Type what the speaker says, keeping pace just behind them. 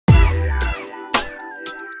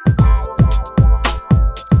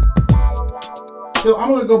So I'm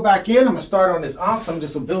going to go back in. I'm going to start on this ox. I'm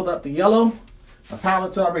just going to build up the yellow. My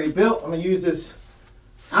palette's already built. I'm going to use this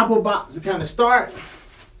apple box to kind of start.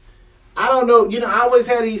 I don't know, you know, I always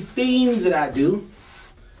have these themes that I do,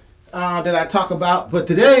 that I talk about. But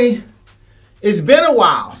today, it's been a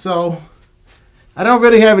while. So I don't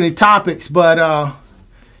really have any topics. But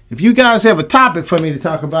if you guys have a topic for me to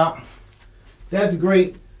talk about, that's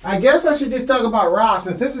great. I guess I should just talk about raw,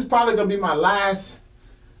 since this is probably going to be my last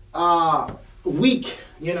week,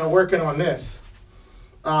 you know, working on this,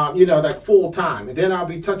 you know, like full time. And then I'll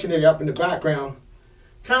be touching it up in the background,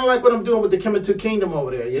 kind of like what I'm doing with the Commonwealth Kingdom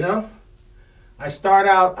over there, you know. I start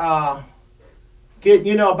out, get,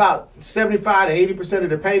 you know, about 75 to 80%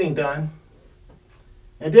 of the painting done.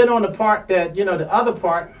 And then on the part that, you know, the other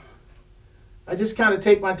part, I just kind of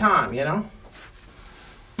take my time, you know.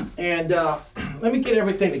 And let me get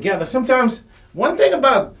everything together. Sometimes, one thing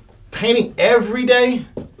about painting every day,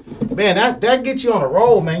 man, that gets you on a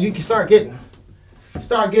roll, man. You can start getting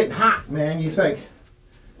hot, man. It's like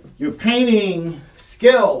your painting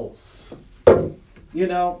skills, you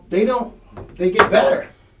know, they get better.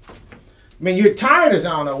 I mean, you're tired as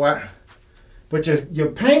I don't know what, but your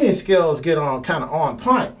painting skills get kind of on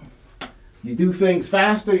point. You do things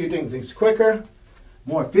faster, you do things quicker,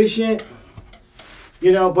 more efficient,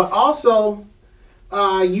 you know, but also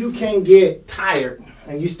you can get tired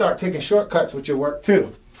and you start taking shortcuts with your work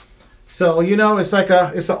too. So, you know, it's like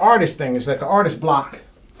it's an artist thing. It's like an artist block.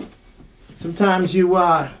 Sometimes you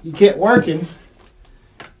get working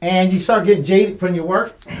and you start getting jaded from your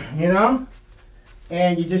work, you know,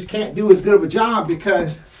 and you just can't do as good of a job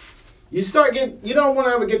because you don't want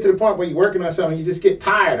to ever get to the point where you're working on something, you just get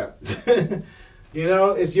tired of it. You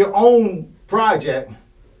know, it's your own project.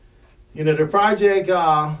 You know, the project,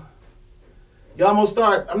 you almost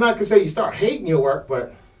start, I'm not going to say you start hating your work,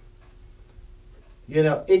 but, you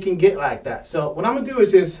know, it can get like that. So what I'm going to do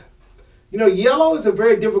is just, you know, yellow is a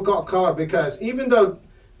very difficult color because even though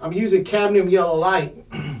I'm using cadmium yellow light,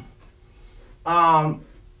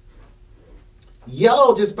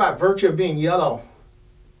 yellow, just by virtue of being yellow,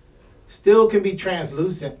 still can be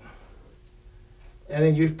translucent. And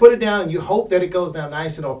then you put it down and you hope that it goes down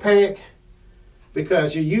nice and opaque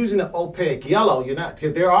because you're using an opaque yellow. You're not,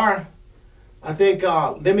 there are, I think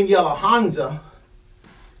lemon yellow Hansa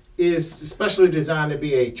is especially designed to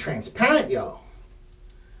be a transparent yellow.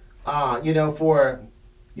 You know, for,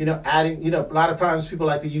 you know, adding, you know, a lot of times people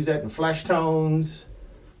like to use that in flesh tones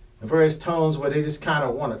and various tones where they just kind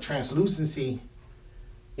of want a translucency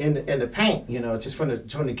in the paint, you know, just from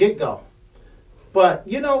the get-go. But,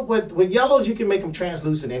 you know, with yellows, you can make them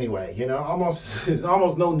translucent anyway, you know, there's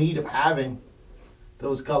almost no need of having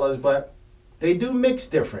those colors, but they do mix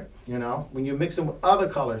different, you know. When you mix them with other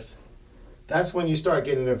colors, that's when you start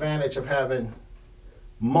getting an advantage of having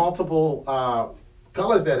multiple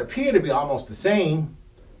colors that appear to be almost the same,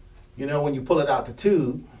 you know, when you pull it out the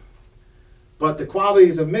tube. But the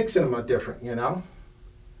qualities of mixing them are different, you know.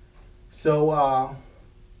 So,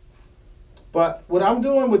 but what I'm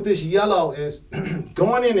doing with this yellow is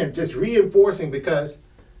going in and just reinforcing because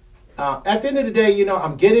at the end of the day, you know,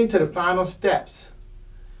 I'm getting to the final steps.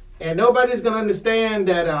 And nobody's going to understand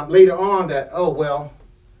that later on that, oh, well,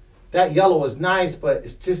 that yellow is nice, but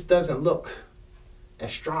it just doesn't look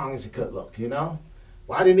as strong as it could look, you know?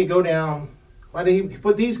 Why didn't he go down? Why did he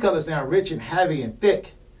put these colors down rich and heavy and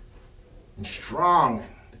thick and strong?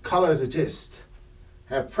 The colors are just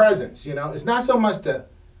have presence, you know? It's not so much the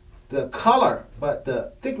color, but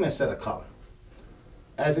the thickness of the color.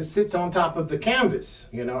 As it sits on top of the canvas,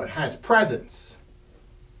 you know, it has presence.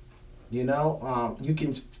 You know, you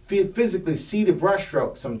can physically see the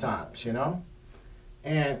brushstroke sometimes, you know.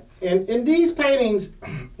 And in these paintings,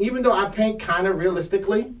 even though I paint kind of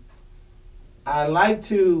realistically, I like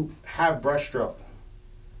to have brushstroke.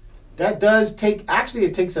 That does actually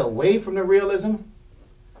it takes away from the realism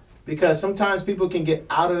because sometimes people can get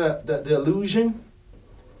out of the illusion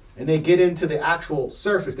and they get into the actual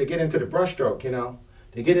surface. They get into the brushstroke, you know.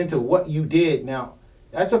 They get into what you did. Now,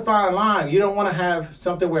 that's a fine line. You don't want to have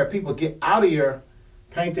something where people get out of your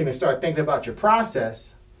painting and start thinking about your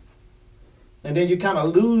process. And then you kind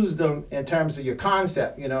of lose them in terms of your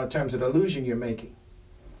concept, you know, in terms of the illusion you're making.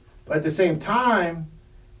 But at the same time,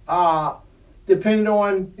 depending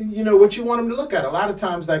on, you know, what you want them to look at. A lot of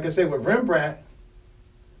times, like I say, with Rembrandt,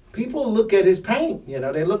 people look at his paint. You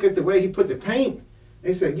know, they look at the way he put the paint.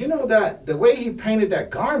 They say, you know, that the way he painted that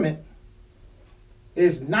garment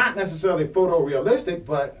is not necessarily photorealistic,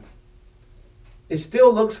 but it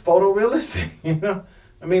still looks photorealistic, you know?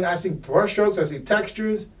 I mean, I see brushstrokes, I see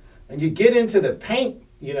textures, and you get into the paint,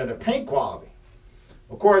 you know, the paint quality.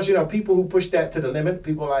 Of course, you know, people who push that to the limit,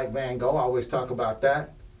 people like Van Gogh, I always talk about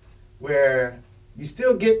that, where you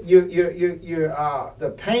still get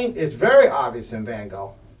the paint is very obvious in Van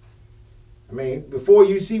Gogh. I mean, before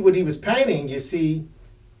you see what he was painting,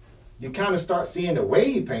 you kind of start seeing the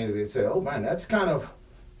way he painted it. Say, oh man, that's kind of,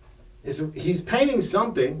 he's painting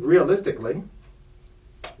something realistically,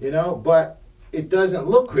 you know, but it doesn't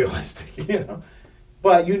look realistic, you know,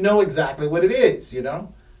 but you know exactly what it is, you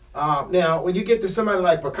know. Now, when you get to somebody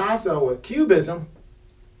like Picasso with Cubism,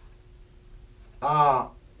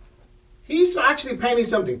 he's actually painting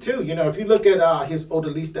something too. You know, if you look at his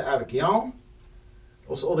Odalisque avec Young,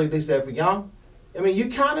 I mean, you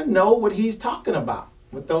kind of know what he's talking about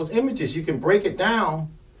with those images. You can break it down,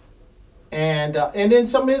 and then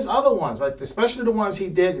some of his other ones, like especially the ones he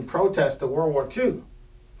did in protest of World War II.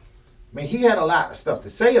 I mean, he had a lot of stuff to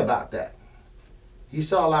say about that. He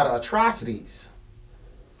saw a lot of atrocities.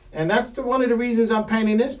 And that's one of the reasons I'm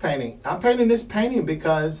painting this painting. I'm painting this painting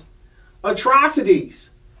because atrocities.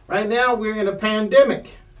 Right now we're in a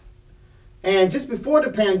pandemic. And just before the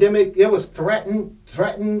pandemic, it was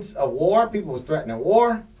threatens a war. People was threatening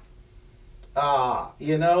war.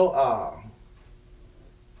 You know,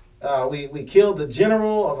 we killed the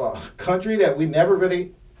general of a country that we never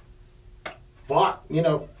really fought, you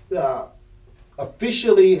know,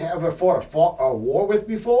 officially ever fought a war with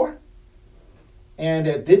before. And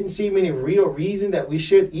it didn't seem any real reason that we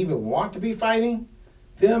should even want to be fighting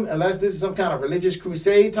them unless this is some kind of religious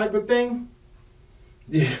crusade type of thing.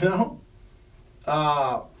 You know?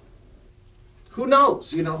 Who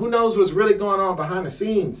knows? You know, who knows what's really going on behind the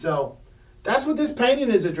scenes? So that's what this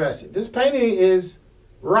painting is addressing. This painting is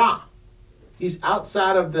Ra. He's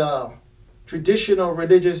outside of the traditional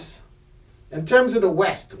religious, in terms of the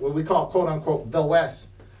West, what we call quote unquote the West.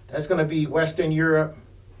 That's going to be Western Europe,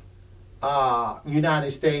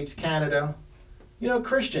 United States, Canada, you know,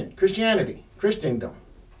 Christianity, Christendom.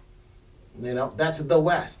 You know, that's the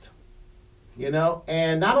West. You know,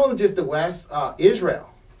 and not only just the West, Israel,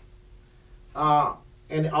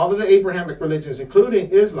 and all of the Abrahamic religions, including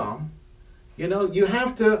Islam. You know, you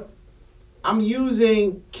have to, I'm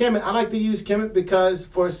using Kemet. I like to use Kemet because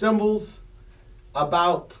for symbols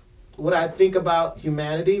about what I think about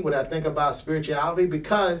humanity, what I think about spirituality,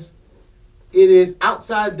 because it is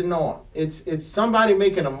outside the norm. It's somebody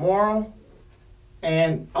making a moral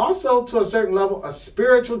and also to a certain level a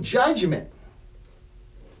spiritual judgment.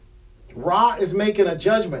 Ra is making a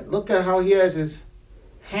judgment. Look at how he has his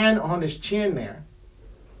hand on his chin there.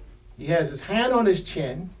 He has his hand on his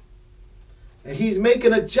chin, and he's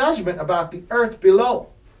making a judgment about the earth below.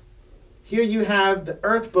 Here you have the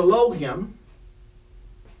earth below him,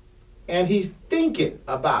 and he's thinking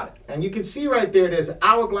about it. And you can see right there, there's an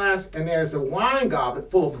hourglass, and there's a wine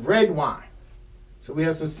goblet full of red wine. So we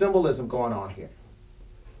have some symbolism going on here.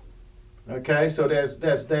 Okay, so there's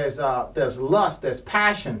lust, there's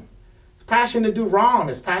passion. Passion to do wrong,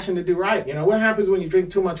 there's passion to do right. You know, what happens when you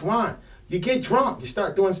drink too much wine? You get drunk, you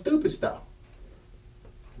start doing stupid stuff.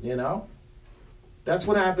 You know? That's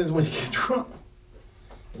what happens when you get drunk.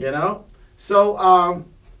 You know? So,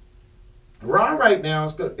 Ra right now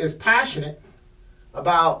is passionate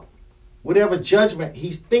about whatever judgment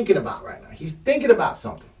he's thinking about right now. He's thinking about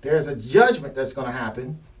something. There's a judgment that's going to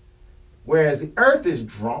happen, whereas the earth is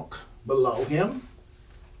drunk below him.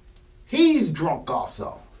 He's drunk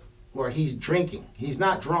also. Or he's drinking. He's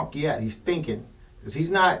not drunk yet. He's thinking. Because he's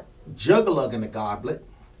not juggalugging the goblet.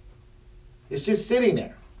 It's just sitting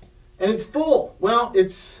there. And it's full. Well,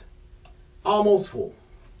 it's almost full.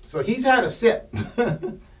 So he's had a sip.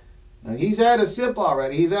 Now, he's had a sip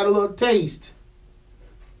already. He's had a little taste.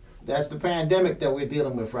 That's the pandemic that we're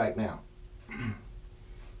dealing with right now.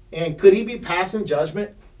 And could he be passing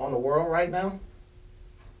judgment on the world right now?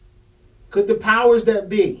 Could the powers that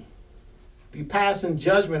be passing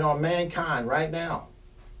judgment on mankind right now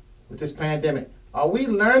with this pandemic? Are we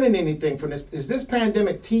learning anything from this? Is this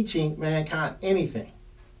pandemic teaching mankind anything?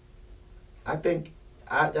 I think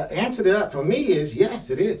the answer to that for me is yes,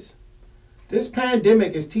 it is. This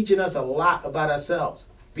pandemic is teaching us a lot about ourselves,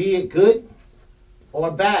 be it good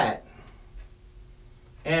or bad.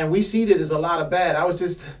 And we see that there's a lot of bad. I was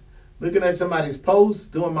just looking at somebody's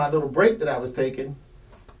post doing my little break that I was taking,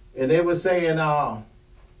 and they were saying,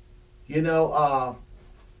 you know,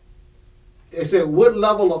 they said, what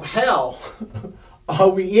level of hell are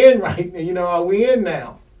we in right now? You know, are we in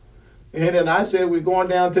now? And then I said, we're going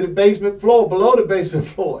down to the basement floor, below the basement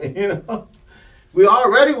floor. You know, we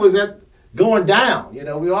already was going down. You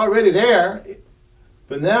know, we already there,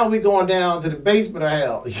 but now we're going down to the basement of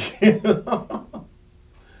hell. You know,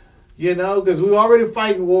 You know, because we were already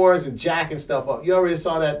fighting wars and jacking stuff up. You already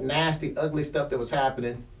saw that nasty, ugly stuff that was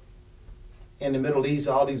happening in the Middle East.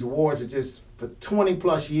 All these wars are just for 20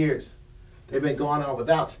 plus years. They've been going on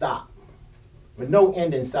without stop. With no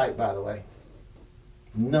end in sight, by the way.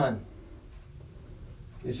 None.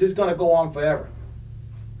 It's just going to go on forever.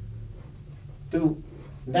 Through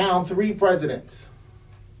now 3 presidents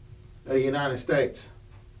of the United States.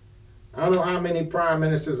 I don't know how many prime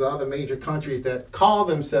ministers of other major countries that call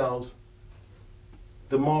themselves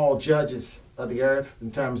the moral judges of the earth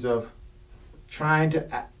in terms of trying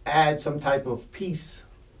to add some type of peace,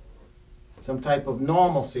 some type of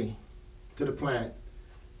normalcy to the planet.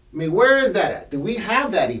 I mean, where is that at? Do we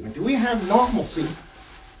have that even? Do we have normalcy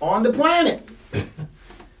on the planet?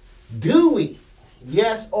 Do we?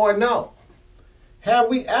 Yes or no? Have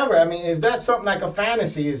we ever? I mean, is that something like a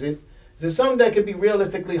fantasy? Is it something that could be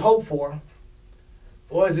realistically hoped for?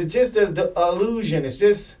 Or is it just an illusion? It's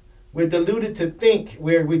just we're deluded to think,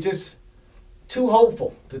 we're just too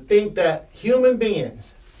hopeful to think that human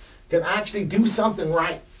beings can actually do something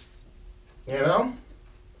right. You know?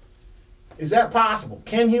 Is that possible?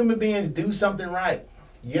 Can human beings do something right?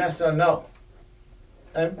 Yes or no?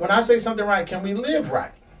 And when I say something right, can we live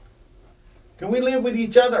right? Can we live with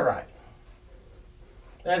each other right?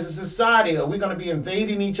 As a society, are we going to be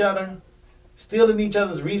invading each other, stealing each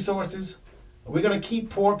other's resources? Are we going to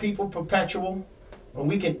keep poor people perpetual when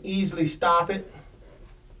we can easily stop it?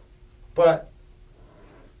 Or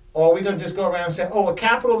are we going to just go around and say, oh, well,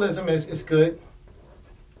 capitalism is good.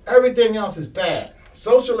 Everything else is bad.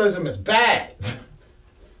 Socialism is bad.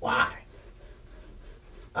 Why?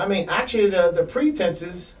 I mean, actually, the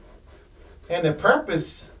pretenses and the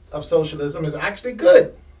purpose of socialism is actually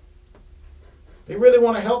good. They really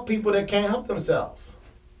want to help people that can't help themselves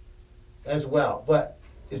as well. But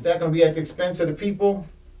is that going to be at the expense of the people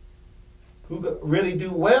who really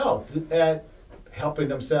do well at helping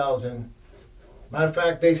themselves? And matter of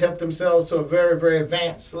fact, they help themselves to a very, very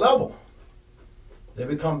advanced level. They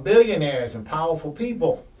become billionaires and powerful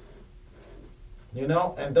people. You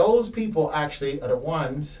know, and those people actually are the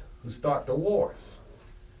ones who start the wars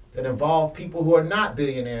that involve people who are not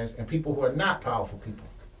billionaires and people who are not powerful people.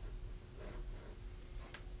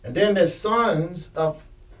 And then the sons of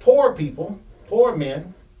poor people, poor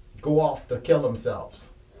men, go off to kill themselves.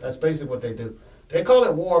 That's basically what they do. They call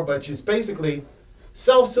it war, but it's basically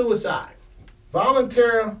self-suicide.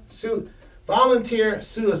 Volunteer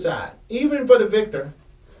suicide. Even for the victor,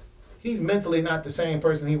 he's mentally not the same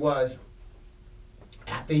person he was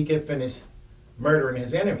after he get finished murdering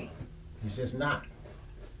his enemy. He's just not.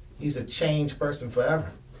 He's a changed person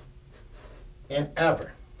forever and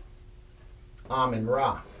ever. Amen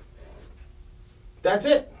Ra. That's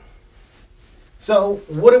it. So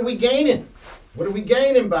what are we gaining? What are we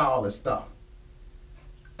gaining by all this stuff?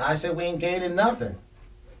 I said we ain't gaining nothing.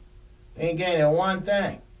 We ain't gaining one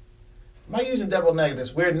thing. Am I using double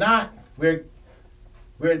negatives? We're not gaining.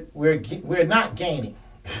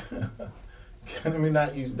 Let me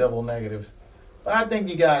not use double negatives. But I think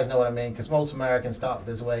you guys know what I mean, because most Americans talk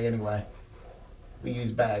this way anyway. We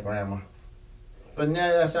use bad grammar. But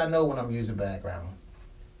yes, I know when I'm using bad grammar.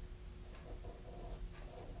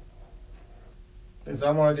 Because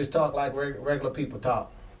I want to just talk like regular people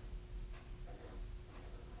talk.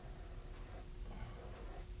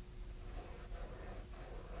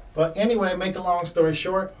 But anyway, make a long story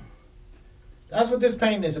short, that's what this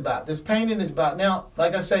painting is about. This painting is about, now,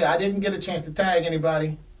 like I say, I didn't get a chance to tag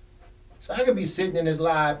anybody. So I could be sitting in this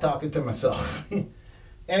live talking to myself. And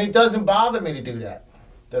it doesn't bother me to do that.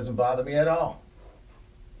 It doesn't bother me at all.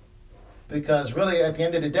 Because really, at the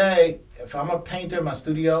end of the day, if I'm a painter in my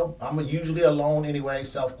studio, I'm usually alone anyway,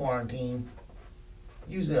 self-quarantine.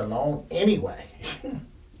 Usually alone anyway.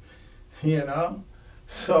 You know?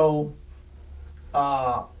 So,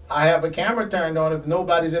 I have a camera turned on. If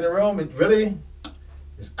nobody's in the room, it really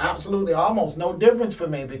is absolutely almost no difference for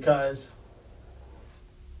me because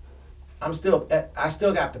I still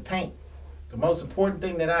got to paint. The most important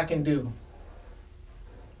thing that I can do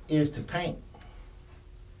is to paint.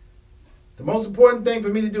 The most important thing for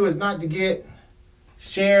me to do is not to get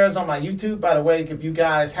shares on my YouTube. By the way, if you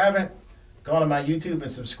guys haven't gone to my YouTube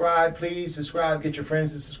and subscribed, please subscribe. Get your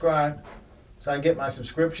friends to subscribe so I get my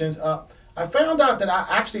subscriptions up. I found out that I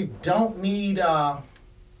actually don't need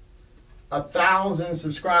 1,000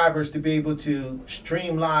 subscribers to be able to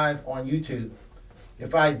stream live on YouTube.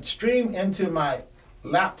 If I stream into my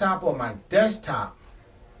laptop or my desktop,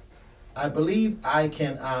 I believe I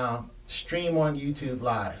can stream on YouTube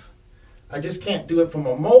live. I just can't do it from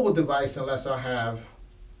a mobile device unless I have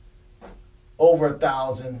over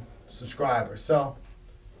 1,000 subscribers. So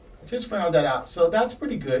I just found that out. So that's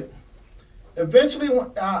pretty good. eventually,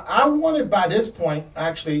 I wanted by this point,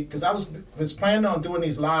 actually, because I was planning on doing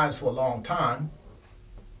these lives for a long time.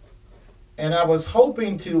 And I was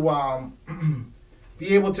hoping to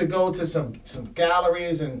be able to go to some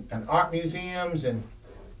galleries and art museums and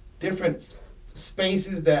different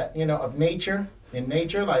spaces that, you know, of nature, in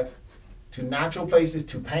nature, like to natural places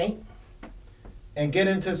to paint and get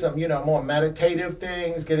into some, you know, more meditative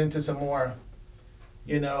things, get into some more,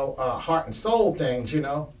 you know, heart and soul things, you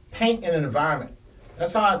know, paint in an environment.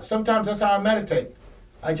 Sometimes that's how I meditate.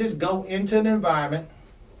 I just go into an environment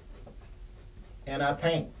and I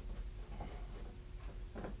paint.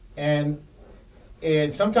 And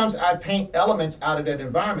sometimes I paint elements out of that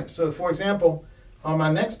environment. So, for example, on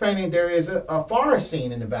my next painting, there is a forest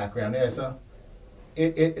scene in the background. There's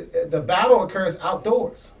the battle occurs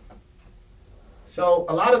outdoors. So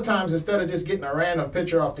a lot of times, instead of just getting a random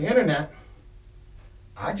picture off the internet,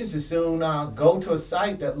 I just as soon go to a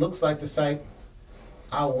site that looks like the site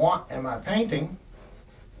I want in my painting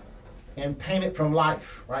and paint it from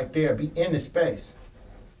life right there, be in the space.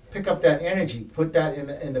 Pick up that energy, put that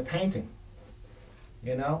in the painting,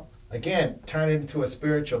 you know? Again, turn it into a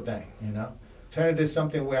spiritual thing, you know? Turn it into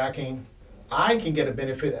something where I can get a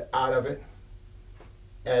benefit out of it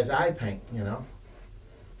as I paint, you know?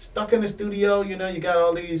 Stuck in the studio, you know, you got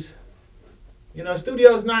all these, you know,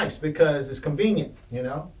 studio's nice because it's convenient, you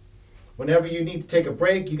know? Whenever you need to take a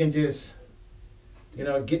break, you can just, you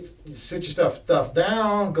know, sit your stuff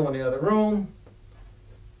down, go in the other room,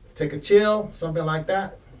 take a chill, something like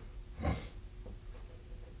that.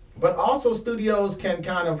 But also studios can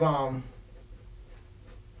kind of,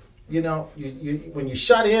 you know, when you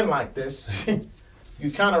shut in like this,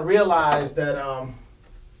 you kind of realize that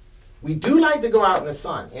we do like to go out in the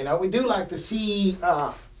sun. You know, we do like to see.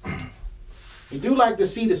 We do like to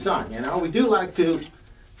see the sun. You know, we do like to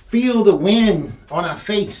feel the wind on our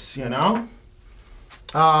face. You know,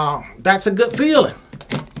 that's a good feeling.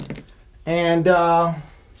 And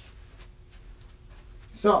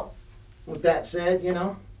so, with that said, you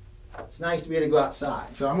know, it's nice to be able to go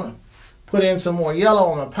outside. So I'm gonna put in some more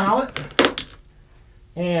yellow on my palette.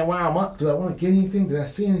 And while I'm up, do I want to get anything? Did I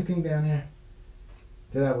see anything down there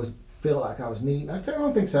that I feel like I was needing? I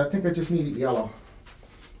don't think so. I think I just needed yellow.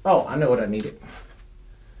 Oh, I know what I needed.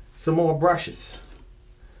 Some more brushes.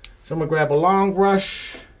 So I'm gonna grab a long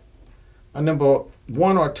brush, a number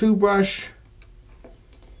 1 or 2 brush,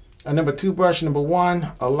 a number 2 brush, number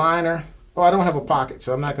 1, a liner. Oh, I don't have a pocket,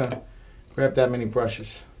 so I'm not gonna grab that many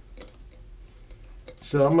brushes.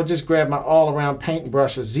 So I'm gonna just grab my all-around paint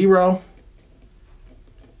brush, a 0,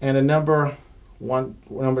 and a number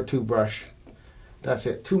 2 brush. That's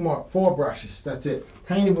it. 4 brushes. That's it.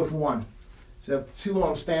 Painting with 1. So I have 2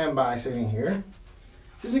 on standby sitting here,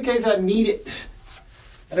 just in case I need it.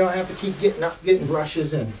 I don't have to keep getting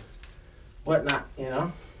brushes and whatnot, you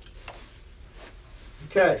know.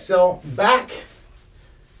 Okay, so back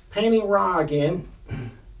painting raw again.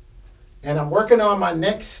 And I'm working on my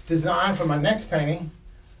next design for my next painting,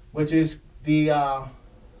 which is the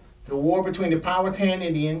war between the Powhatan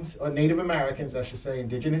Indians, or Native Americans, I should say,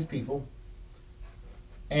 indigenous people,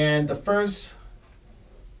 and the first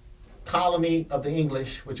colony of the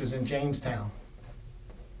English, which was in Jamestown.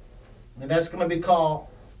 And that's going to be called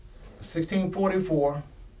 1644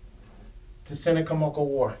 to Seneca-Mocha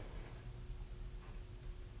War.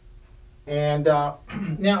 And now,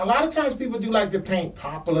 a lot of times people do like to paint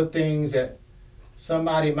popular things that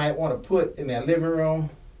somebody might want to put in their living room.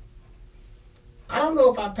 I don't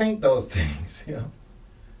know if I paint those things, you know.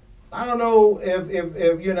 I don't know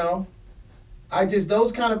if you know,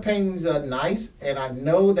 those kind of paintings are nice, and I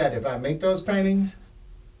know that if I make those paintings,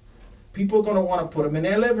 people are going to want to put them in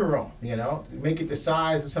their living room, you know. Make it the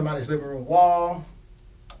size of somebody's living room wall.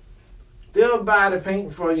 They'll buy the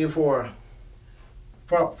paint for you for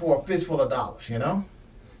a fistful of dollars, you know.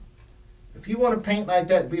 If you want to paint like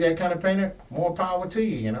that, be that kind of painter, more power to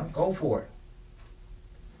you, you know. Go for it.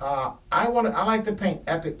 I like to paint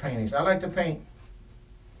epic paintings. I like to paint.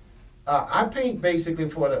 I paint basically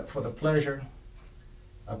for the pleasure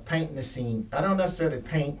of painting the scene. I don't necessarily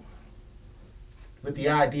paint with the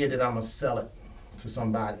idea that I'm gonna sell it to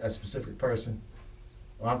somebody, a specific person,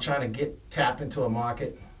 or I'm trying to tap into a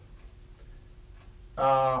market.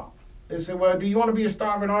 They say, well, do you want to be a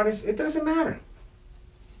starving artist? It doesn't matter.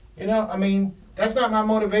 You know, I mean, that's not my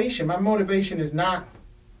motivation. My motivation is not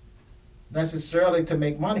necessarily to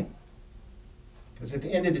make money. Because at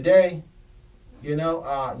the end of the day, you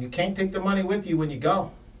know, you can't take the money with you when you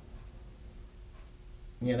go.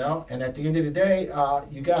 You know, and at the end of the day,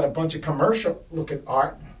 you got a bunch of commercial-looking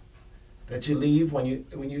art that you leave when you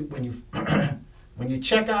when you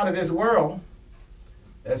check out of this world.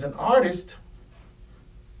 As an artist,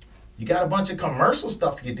 you got a bunch of commercial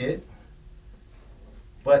stuff you did,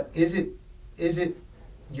 but is it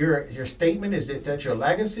your statement? Is it that your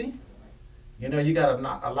legacy? You know, you got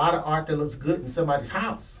a lot of art that looks good in somebody's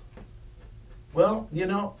house. Well, you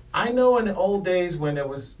know, I know in the old days when there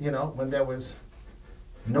was, you know, when there was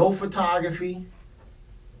no photography,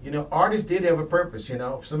 you know, artists did have a purpose. You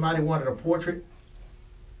know, if somebody wanted a portrait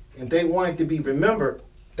and they wanted to be remembered,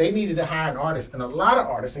 they needed to hire an artist. And a lot of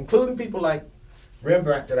artists, including people like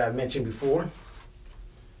Rembrandt that I mentioned before,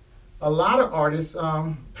 a lot of artists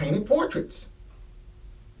painted portraits.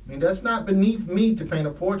 I mean, that's not beneath me to paint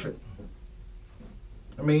a portrait.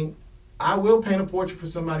 I mean, I will paint a portrait for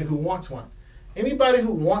somebody who wants one. Anybody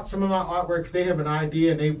who wants some of my artwork, if they have an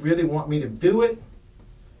idea and they really want me to do it,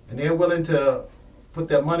 and they're willing to put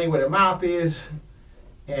their money where their mouth is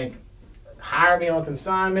and hire me on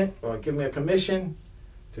consignment or give me a commission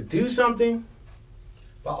to do something,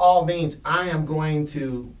 by all means, I am going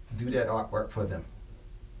to do that artwork for them.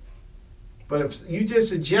 But if you just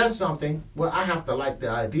suggest something, well, I have to like the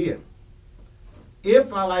idea.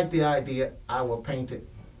 If I like the idea, I will paint it.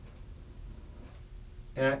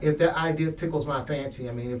 And if that idea tickles my fancy,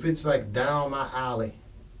 I mean, if it's like down my alley,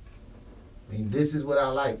 I mean, this is what I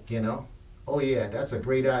like, you know. Oh yeah, that's a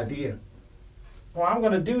great idea. Well, I'm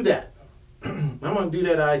going to do that. I'm going to do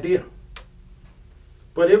that idea.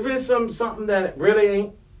 But if it's something that really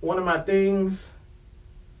ain't one of my things,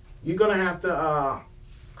 you're going to have to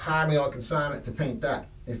hire me on consignment to paint that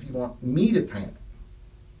if you want me to paint it.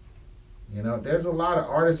 You know, there's a lot of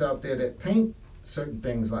artists out there that paint certain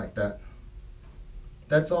things like that.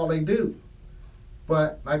 That's all they do.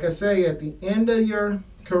 But like I say, at the end of your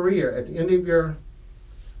career, at the end of your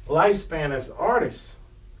lifespan as an artist,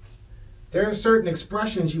 there are certain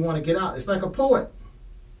expressions you want to get out. It's like a poet.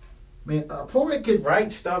 I mean, a poet could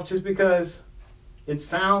write stuff just because it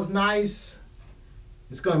sounds nice.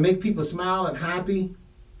 It's going to make people smile and happy.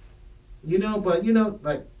 You know, but you know,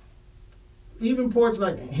 like even poets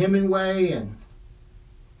like Hemingway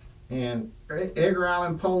and Edgar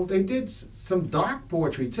Allan Poe, they did some dark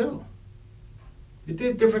poetry too. They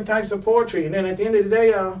did different types of poetry, and then at the end of the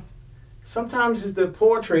day, sometimes it's the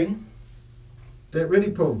poetry that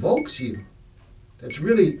really provokes you, that's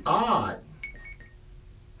really odd,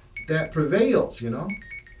 that prevails, you know,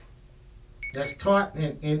 that's taught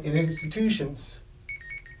in institutions,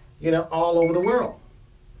 you know, all over the world.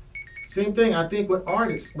 Same thing, I think, with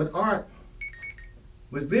artists, with art,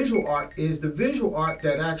 with visual art, is the visual art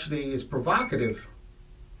that actually is provocative,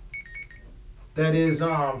 that is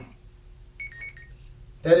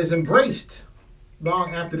embraced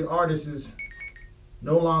long after the artist is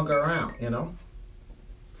no longer around, you know.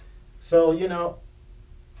 So, you know,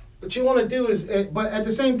 what you want to do is, but at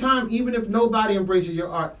the same time, even if nobody embraces your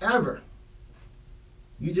art ever,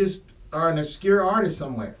 you just are an obscure artist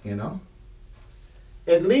somewhere, you know.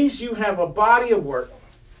 At least you have a body of work,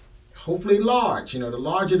 hopefully large. You know, the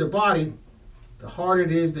larger the body, the harder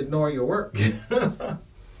it is to ignore your work.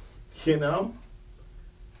 You know,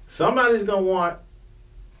 somebody's going to want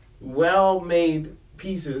well-made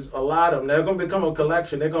pieces, a lot of them. They're going to become a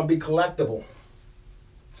collection. They're going to be collectible.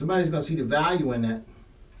 Somebody's going to see the value in that.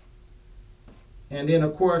 And then,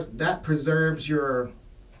 of course, that preserves your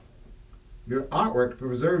artwork,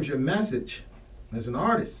 preserves your message as an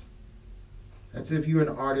artist. That's if you're an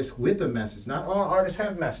artist with a message. Not all artists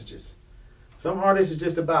have messages. Some artists is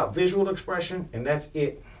just about visual expression, and that's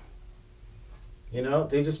it. You know,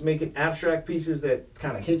 they just making abstract pieces that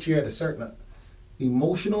kind of hit you at a certain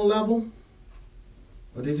emotional level,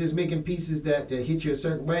 or they're just making pieces that hit you a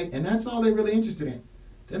certain way, and that's all they're really interested in.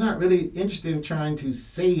 They're not really interested in trying to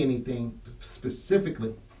say anything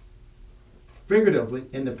specifically, figuratively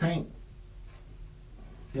in the painting.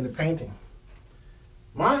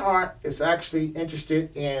 My art is actually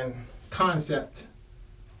interested in concept.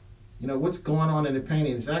 You know, what's going on in the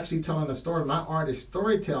painting. It's actually telling a story. My art is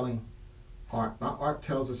storytelling art. My art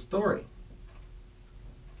tells a story.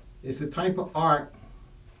 It's the type of art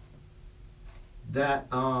that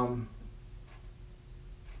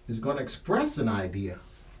is going to express an idea.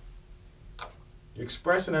 You're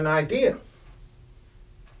expressing an idea.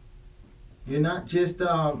 You're not just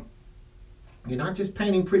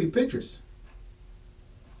painting pretty pictures.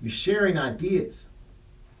 You're sharing ideas.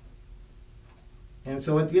 And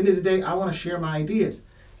so at the end of the day, I want to share my ideas.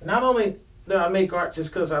 Not only do I make art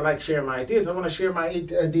just because I like sharing my ideas, I want to share my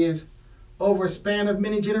ideas over a span of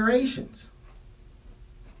many generations.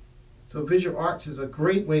 So visual arts is a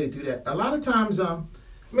great way to do that. A lot of times, I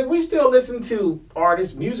mean, we still listen to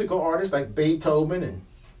artists, musical artists like Beethoven and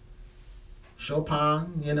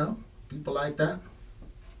Chopin, you know, people like that.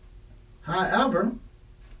 However,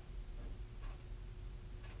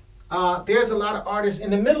 there's a lot of artists in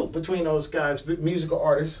the middle between those guys, musical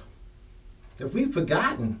artists, that we've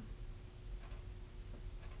forgotten.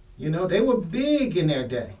 You know, they were big in their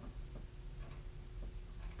day.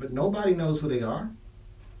 But nobody knows who they are.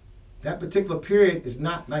 That particular period is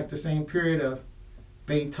not like the same period of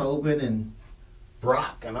Beethoven and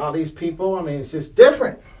Bach and all these people. I mean, it's just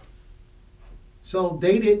different. So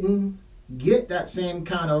they didn't get that same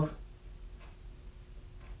kind of,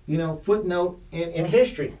 you know, footnote in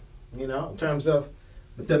history, you know, in terms of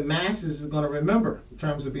what the masses are going to remember in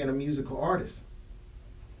terms of being a musical artist.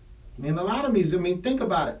 I mean, a lot of music, I mean, think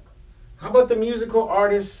about it. How about the musical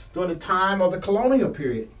artists during the time of the colonial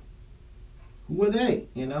period? Who were they,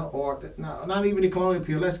 you know? Or, no, not even the colonial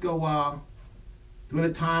period. Let's go during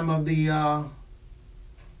the time of the,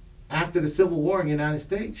 after the Civil War in the United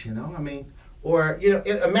States, you know? I mean, or, you know,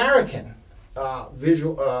 American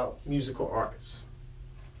visual musical artists,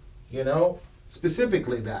 you know?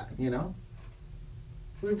 Specifically that, you know?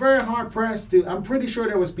 We're very hard pressed to, I'm pretty sure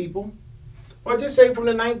there was people, or just say from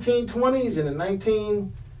the 1920s and the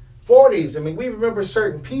 1940s. I mean, we remember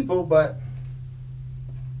certain people, but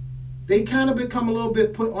they kind of become a little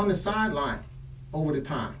bit put on the sideline over the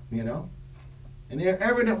time, you know? And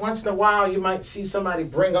every once in a while, you might see somebody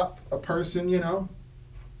bring up a person, you know,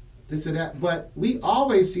 this or that. But we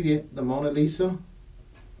always see the Mona Lisa,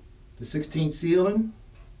 the 16th ceiling,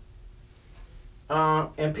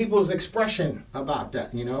 and people's expression about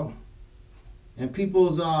that, you know, and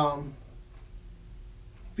people's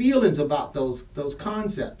feelings about those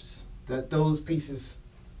concepts that those pieces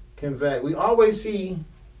convey. We always see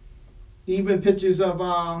even pictures of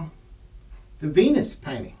the Venus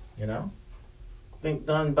painting, you know, I think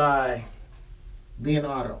done by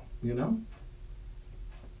Leonardo, you know,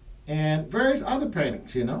 and various other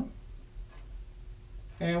paintings, you know,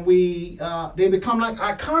 and they become like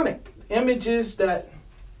iconic images that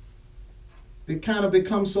they kind of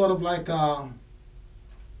become sort of like an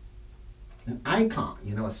icon,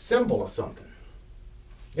 you know, a symbol of something.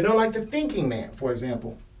 You know, like the thinking man, for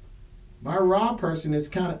example. My raw person is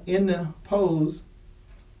kind of in the pose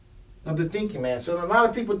of the thinking man. So a lot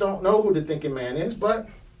of people don't know who the thinking man is, but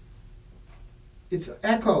it's an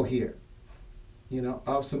echo here, you know,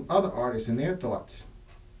 of some other artists and their thoughts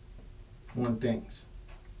on things.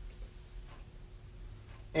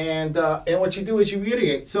 And what you do is you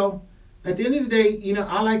reiterate. So at the end of the day, you know,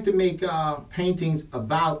 I like to make paintings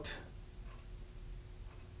about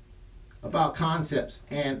concepts,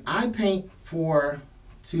 and I paint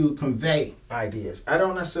to convey ideas. I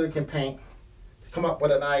don't necessarily can paint to come up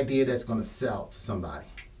with an idea that's going to sell to somebody.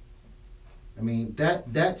 I mean,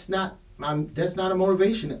 that's not a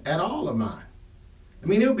motivation at all of mine. I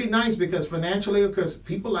mean, it would be nice because financially, because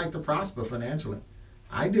people like to prosper financially.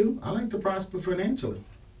 I do. I like to prosper financially.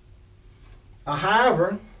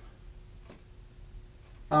 However,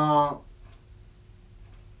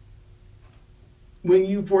 when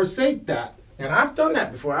you forsake that, and I've done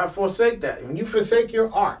that before, I forsake that. When you forsake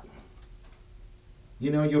your art,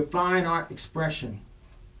 you know, your fine art expression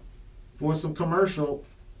for some commercial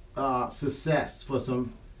success, for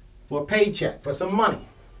a paycheck, for some money.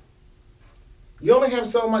 You only have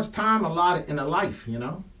so much time allotted in a life, you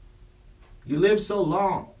know. You live so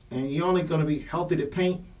long, and you're only going to be healthy to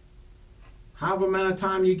paint however amount of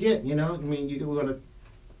time you get, you know. I mean, you're going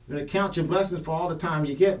to count your blessings for all the time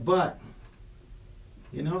you get, but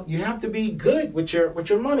you know, you have to be good with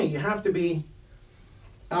your money. You have to be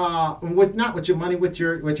not with your money, with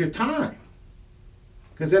your time.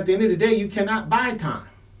 Because at the end of the day, you cannot buy time.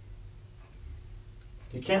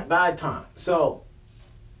 You can't buy time. So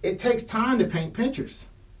it takes time to paint pictures.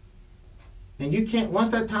 And you can't, once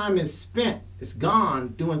that time is spent, it's gone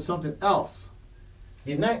doing something else.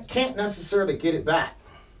 You can't necessarily get it back.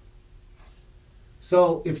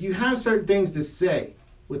 So if you have certain things to say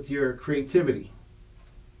with your creativity,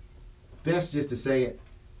 best just to say it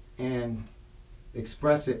and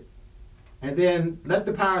express it, and then let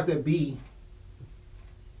the powers that be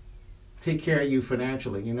take care of you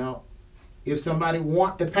financially. You know, if somebody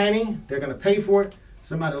want the painting, they're going to pay for it.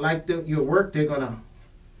 Somebody like your work, they're going to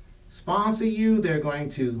sponsor you. They're going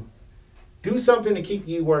to do something to keep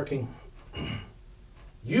you working.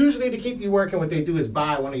 Usually to keep you working, what they do is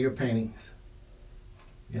buy one of your paintings.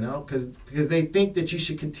 You know, because they think that you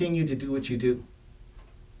should continue to do what you do.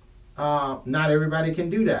 Not everybody can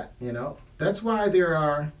do that, you know. That's why there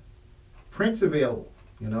are prints available.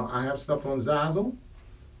 You know, I have stuff on Zazzle,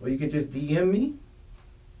 or you can just DM me,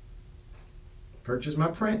 purchase my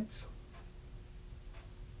prints.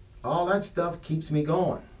 All that stuff keeps me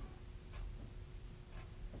going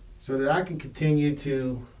so that I can continue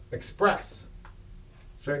to express.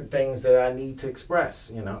 certain things that I need to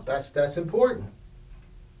express. You know, that's important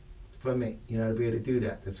for me, you know, to be able to do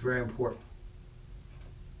that. It's very important.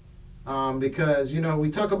 Because, you know,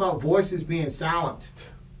 we talk about voices being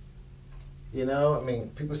silenced. You know, I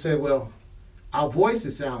mean, people say, well, our voice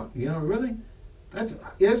is silent. You know, really?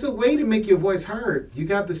 It's a way to make your voice heard. You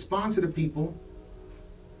got to sponsor the people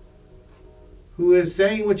who is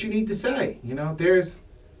saying what you need to say. You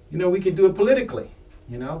know, we can do it politically,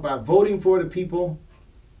 you know, by voting for the people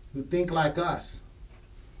who think like us.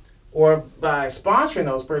 Or by sponsoring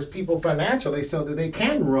those people financially so that they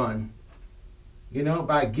can run. You know,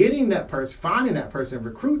 by getting that person, finding that person,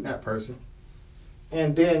 recruiting that person,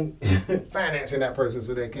 and then financing that person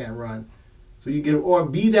so they can run. So you get, or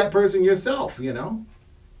be that person yourself, you know.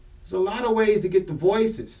 There's a lot of ways to get the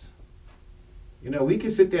voices. You know, we can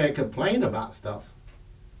sit there and complain about stuff,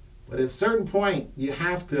 but at a certain point, you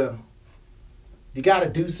got to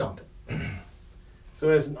do something. So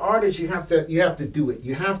as an artist, you have to do it.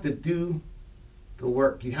 You have to do the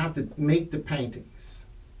work. You have to make the paintings.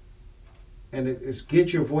 And it's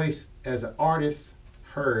get your voice as an artist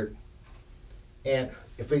heard. And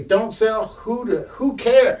if they don't sell, who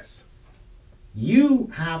cares? You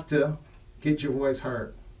have to get your voice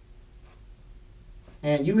heard.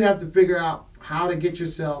 And you have to figure out how to get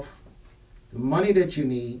yourself the money that you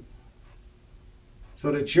need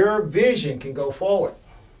so that your vision can go forward.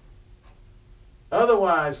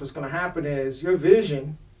 Otherwise, what's going to happen is your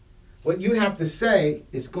vision, what you have to say,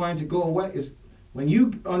 is going to go away. When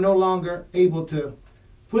you are no longer able to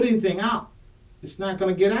put anything out, it's not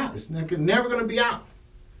going to get out. It's never going to be out.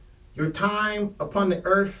 Your time upon the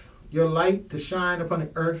earth, your light to shine upon the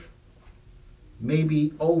earth may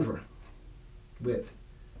be over with.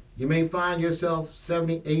 You may find yourself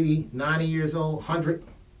 70, 80, 90 years old, 100,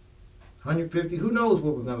 150. Who knows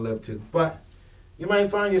what we're going to live to. But you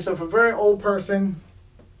might find yourself a very old person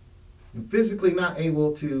and physically not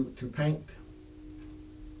able to paint.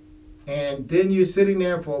 And then you're sitting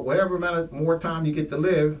there for whatever amount of more time you get to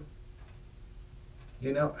live,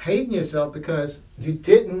 you know, hating yourself because you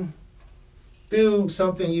didn't do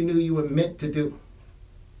something you knew you were meant to do.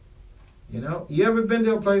 You know, you ever been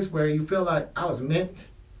to a place where you feel like I was meant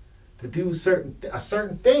to do a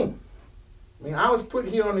certain thing? I mean, I was put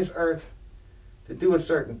here on this earth to do a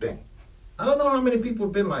certain thing. I don't know how many people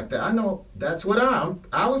have been like that. I know that's what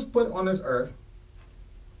I was put on this earth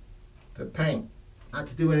to paint. Not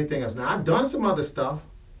to do anything else. Now, I've done some other stuff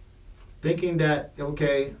thinking that,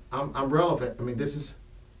 okay, I'm relevant. I mean, this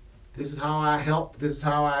is how I help. This is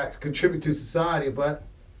how I contribute to society. But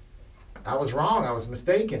I was wrong. I was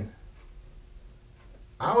mistaken.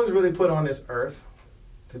 I was really put on this earth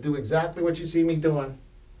to do exactly what you see me doing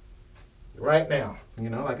right now. You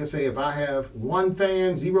know, like I say, if I have 1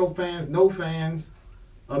 fan, 0 fans, no fans,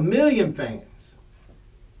 1 million fans,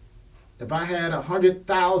 if I had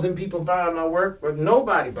 100,000 people buying my work, but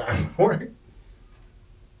nobody buying my work,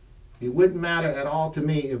 it wouldn't matter at all to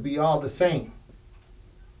me. It would be all the same.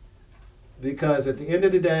 Because at the end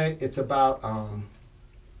of the day, it's about,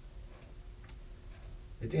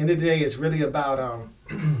 it's really about,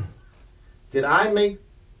 did I make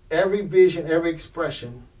every vision, every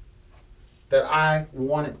expression that I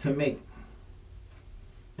wanted to make?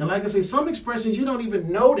 And like I say, some expressions you don't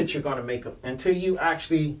even know that you're going to make them until you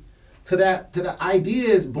actually, to the idea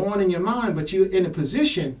is born in your mind, but you're in a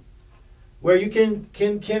position where you can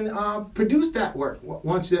produce that work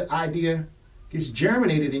once the idea gets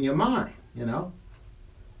germinated in your mind. You know,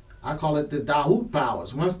 I call it the Dahoot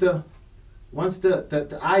powers. Once the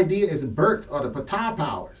idea is birthed, or the Patah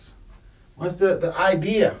powers. Once the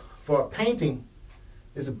idea for a painting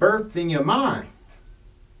is birthed in your mind,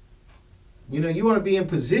 you know, you want to be in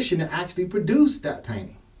position to actually produce that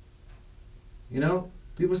painting. You know,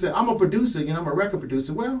 people say, I'm a producer, you know, I'm a record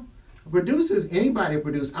producer. Well, a producer is anybody who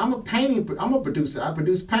produces. I'm a producer. I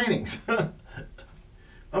produce paintings.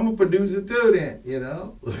 I'm a producer too then, you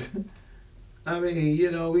know. I mean,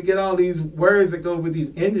 you know, we get all these words that go with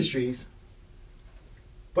these industries.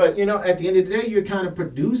 But, you know, at the end of the day, you're kind of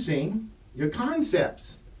producing your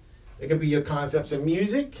concepts. It could be your concepts in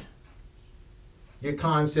music, your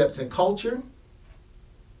concepts in culture,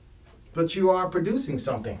 but you are producing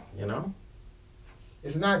something, you know.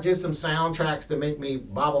 It's not just some soundtracks that make me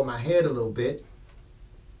bobble my head a little bit,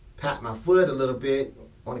 pat my foot a little bit,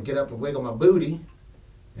 want to get up and wiggle my booty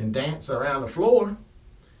and dance around the floor.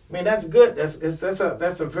 I mean, that's good.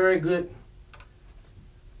 That's a very good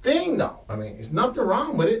thing, though. I mean, there's nothing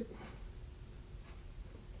wrong with it.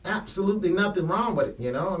 Absolutely nothing wrong with it,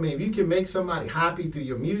 you know. I mean, if you can make somebody happy through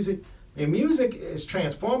your music, I mean, music is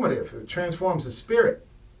transformative. It transforms the spirit.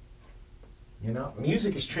 You know,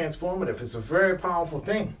 music is transformative. It's a very powerful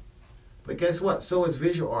thing. But guess what? So is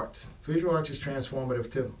visual arts. Visual arts is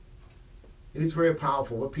transformative too. It is very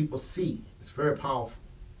powerful. What people see, it's very powerful.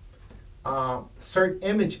 Certain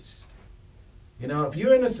images. You know, if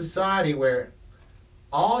you're in a society where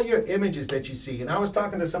all your images that you see, and I was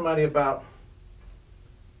talking to somebody about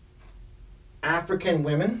African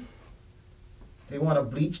women, they want to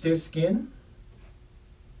bleach their skin.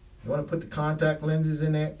 They want to put the contact lenses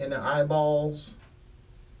in their eyeballs.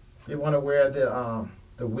 They want to wear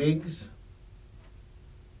the wigs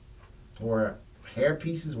or hair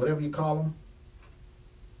pieces, whatever you call them.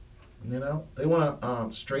 You know, they want to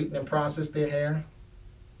straighten and process their hair.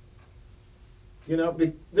 You know,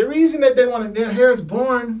 the reason that they want their hair is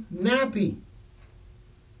born nappy.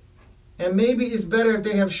 And maybe it's better if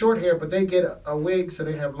they have short hair, but they get a wig so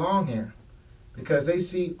they have long hair. Because they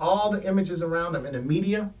see all the images around them in the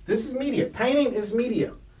media. This is media. Painting is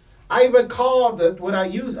media. I even call what I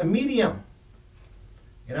use a medium.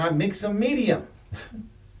 You know, I mix a medium.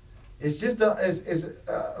 It's just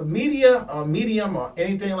a media or medium or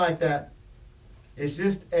anything like that. It's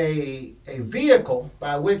just a vehicle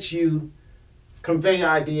by which you convey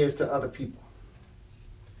ideas to other people.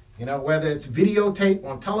 You know, whether it's videotape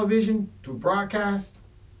on television through broadcast,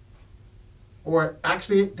 or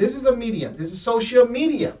actually, this is a medium. This is social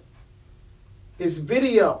media. It's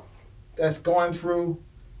video that's going through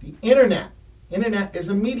the internet. Internet is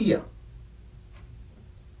a media.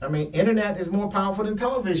 I mean, internet is more powerful than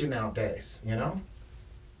television nowadays, you know?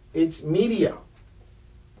 It's media.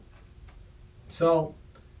 So,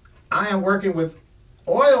 I am working with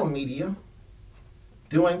oil media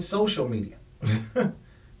doing social media.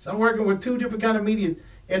 So I'm working with two different kind of media.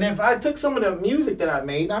 And if I took some of the music that I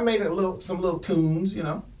made some little tunes, you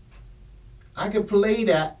know, I could play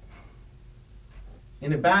that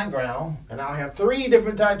in the background, and I'll have 3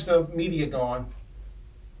 different types of media going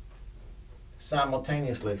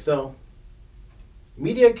simultaneously. So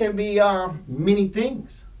media can be many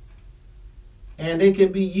things, and they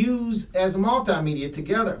can be used as multimedia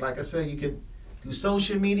together. Like I said, you can do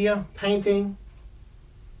social media, painting,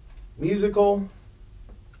 musical,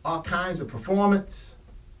 all kinds of performance.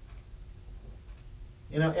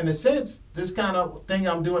 You know, in a sense, this kind of thing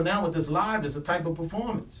I'm doing now with this live is a type of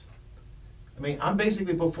performance. I mean, I'm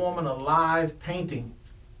basically performing a live painting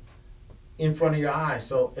in front of your eyes.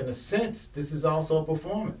 So in a sense, this is also a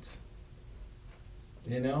performance.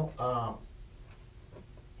 You know,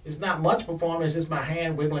 it's not much performance, it's just my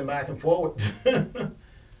hand wiggling back and forward.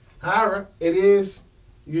 However,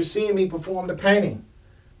 you're seeing me perform the painting.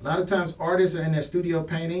 A lot of times artists are in their studio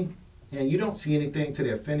painting and you don't see anything till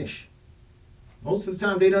they're finished. Most of the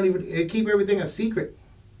time they keep everything a secret.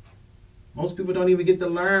 Most people don't even get to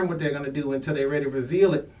learn what they're going to do until they're ready to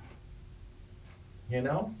reveal it. You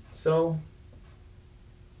know? So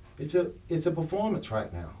it's a performance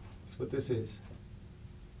right now. That's what this is.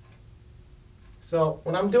 So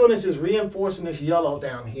what I'm doing is just reinforcing this yellow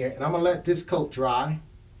down here, and I'm going to let this coat dry.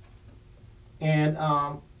 And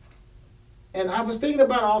I was thinking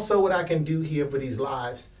about also what I can do here for these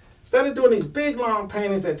lives. Instead of doing these big long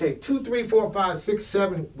paintings that take 2, 3, 4, 5, 6,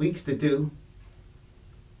 7 weeks to do,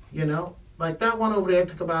 you know, like that one over there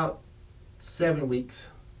took about 7 weeks.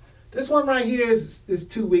 This one right here is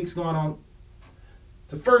 2 weeks going on.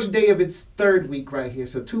 The first day of its 3rd week right here.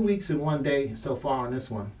 So 2 weeks and 1 day so far on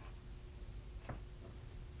this one.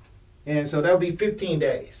 And so that'll be 15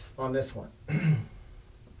 days on this one.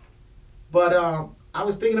 But I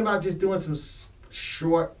was thinking about just doing some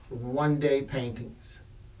short 1-day paintings.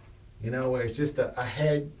 You know, where it's just a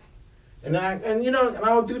head. And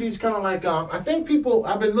I'll do these kind of like, I think people,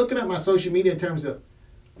 I've been looking at my social media in terms of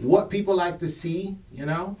what people like to see, you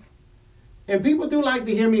know. And people do like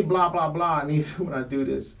to hear me blah, blah, blah when I do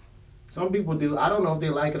this. Some people do. I don't know if they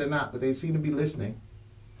like it or not, but they seem to be listening.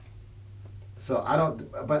 So I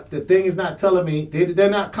don't, but the thing is not telling me, they're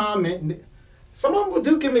not commenting. Some of them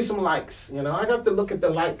do give me some likes, you know. I got to look at the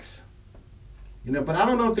likes. You know, but I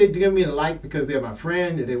don't know if they give me a like because they're my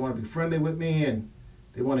friend and they want to be friendly with me and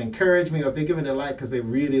they want to encourage me, or if they give me a like because they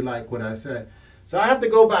really like what I said. So I have to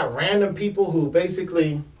go by random people who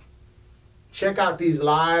basically check out these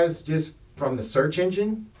lives just from the search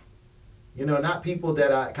engine. You know, not people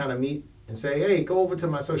that I kind of meet and say, hey, go over to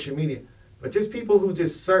my social media. But just people who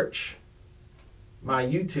just search my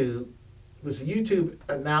YouTube. This YouTube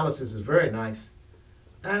analysis is very nice.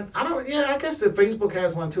 And I guess the Facebook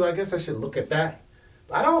has one too. I guess I should look at that.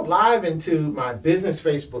 But I don't live into my business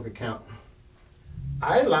Facebook account.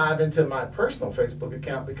 I live into my personal Facebook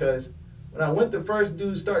account because when I went to first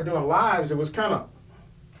start doing lives, it was kind of,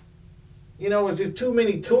 you know, it was just too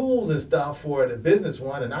many tools and stuff for the business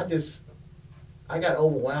one. And I just I got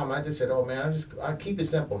overwhelmed. I just said, oh man, I keep it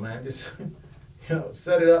simple, man. Just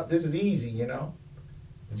set it up. This is easy,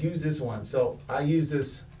 Use this one. So I use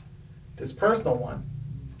this personal one.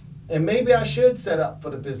 And maybe I should set up for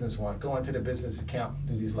the business one, go into the business account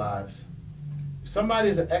through these lives. If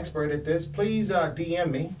somebody's an expert at this, please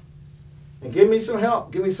DM me and give me some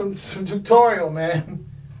help. Give me some tutorial, man.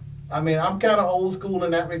 I mean, I'm kind of old school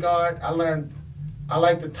in that regard. I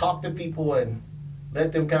like to talk to people and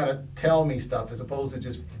let them kind of tell me stuff as opposed to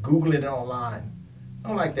just Googling it online. I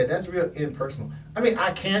don't like that. That's real impersonal. I mean,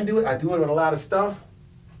 I can do it. I do it with a lot of stuff.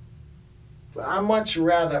 But I much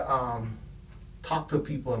rather talk to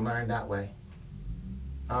people and learn that way.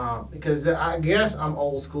 Because I guess I'm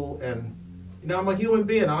old school and, I'm a human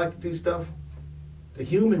being. I like to do stuff the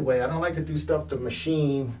human way. I don't like to do stuff the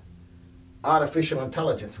machine, artificial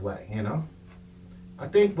intelligence way, I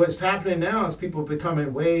think what's happening now is people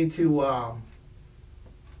becoming way too,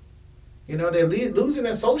 they're losing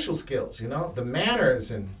their social skills, the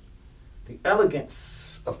manners and the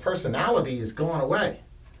elegance of personality is going away.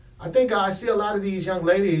 I think I see a lot of these young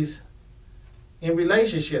ladies in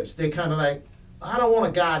relationships, they kind of like, I don't want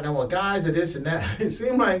a guy no more. Guys are this and that. It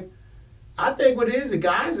seems like, I think what it is, the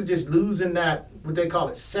guys are just losing that, what they call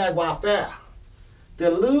it, savoir-faire. They're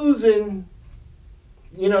losing,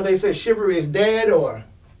 they say chivalry is dead, or,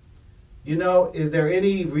 is there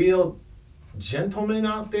any real gentleman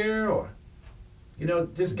out there, or,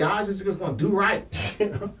 just guys are just going to do right.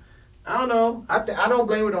 I don't know. I don't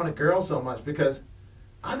blame it on the girls so much, because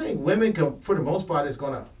I think women, for the most part, is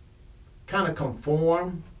going to kind of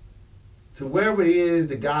conform to wherever it is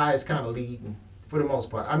the guy is kind of leading, for the most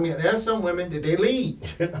part. I mean, there's some women that they lead,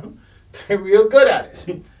 They're real good at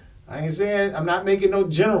it. I ain't saying, I'm not making no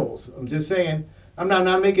generals. I'm just saying, I'm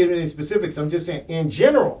not making any specifics. I'm just saying, in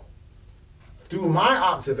general, through my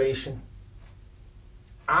observation,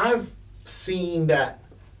 I've seen that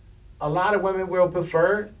a lot of women will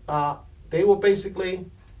prefer, they will basically,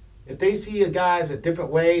 if they see a guy's a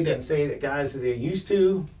different way than, say, the guys that they're used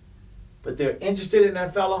to, but they're interested in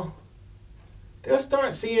that fellow, they'll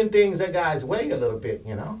start seeing things that guy's way a little bit,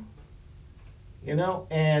 and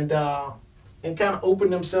kind of open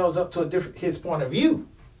themselves up to his point of view,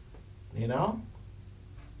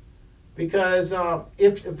 because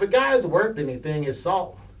if a guy's worth anything, his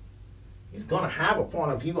salt, he's going to have a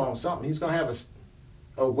point of view on something. He's going to have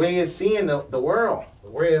a way of seeing the world, a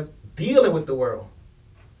way of dealing with the world.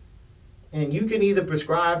 And you can either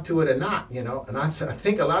prescribe to it or not, And I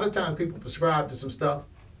think a lot of times people prescribe to some stuff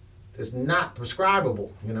that's not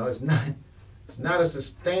prescribable, It's not a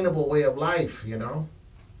sustainable way of life,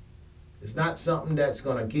 It's not something that's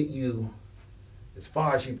going to get you as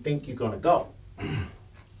far as you think you're going to go.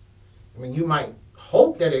 I mean, you might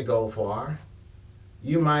hope that it go far.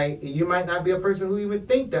 You might not be a person who even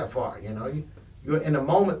think that far, You're in a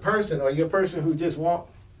moment person, or you're a person who just want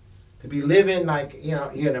to be living like,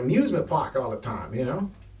 you're in an amusement park all the time,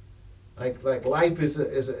 Like life is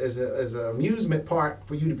an amusement park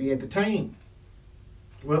for you to be entertained.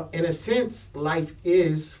 Well, in a sense, life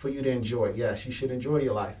is for you to enjoy. Yes, you should enjoy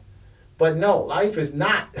your life. But no, life is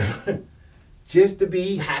not just to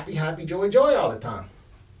be happy, happy, joy, joy all the time.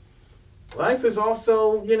 Life is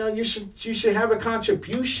also, you should have a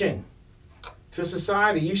contribution to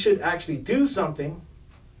society. You should actually do something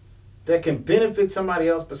that can benefit somebody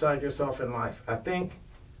else besides yourself in life. I think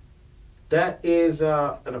that is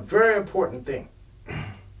a very important thing.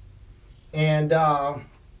 And I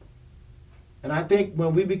think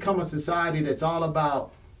when we become a society that's all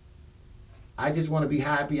about, I just want to be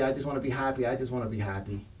happy, I just want to be happy, I just want to be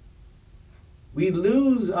happy, we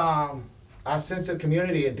lose our sense of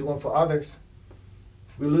community and doing for others.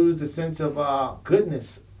 We lose the sense of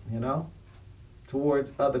goodness,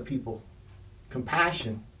 towards other people,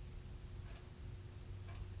 compassion.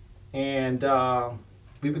 And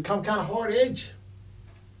we become kind of hard edge.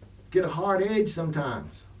 Get a hard edge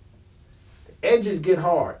sometimes. The edges get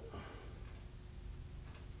hard.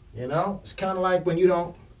 It's kind of like when you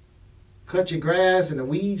don't cut your grass and the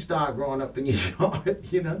weeds start growing up in your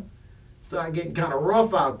yard, Start getting kind of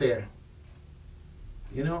rough out there,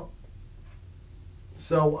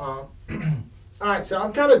 So, all right, so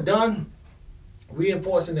I'm kind of done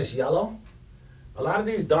reinforcing this yellow. A lot of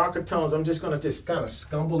these darker tones, I'm just going to kind of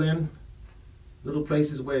scumble in little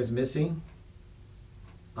places where it's missing.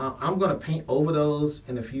 I'm going to paint over those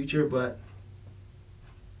in the future, but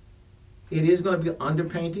it is going to be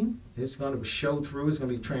underpainting. It's going to show through. It's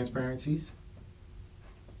going to be transparencies.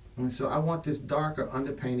 And so I want this darker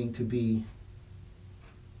underpainting to be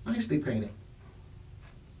nicely painted.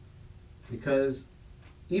 Because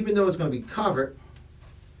even though it's going to be covered,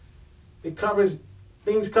 it covers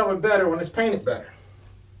things cover better when it's painted better.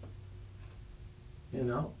 You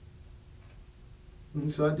know?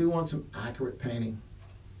 And so I do want some accurate painting.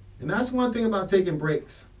 And that's one thing about taking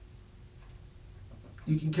breaks.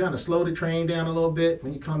 You can kind of slow the train down a little bit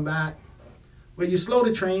when you come back. But you slow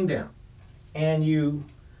the train down. And you,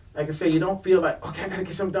 like I say, you don't feel like, okay, I got to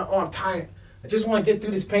get something done. Oh, I'm tired. I just want to get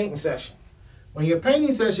through this painting session. When your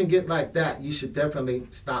painting session get like that, you should definitely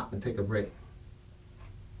stop and take a break.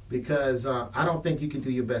 Because I don't think you can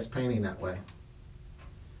do your best painting that way.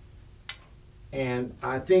 And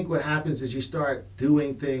I think what happens is you start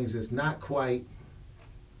doing things that's not quite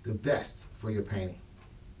the best for your painting.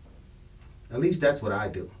 At least that's what I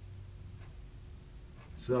do.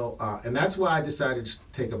 So, and that's why I decided to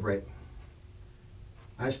take a break.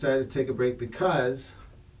 I decided to take a break because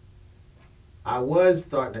I was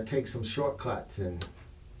starting to take some shortcuts and,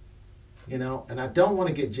 you know, and I don't want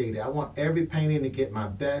to get jaded. I want every painting to get my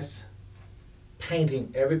best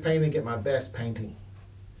painting, every painting to get my best painting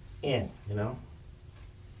in, you know.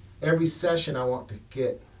 Every session I want to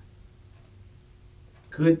get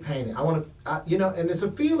good painting. I want to, you know, and it's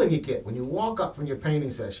a feeling you get when you walk up from your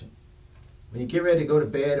painting session, when you get ready to go to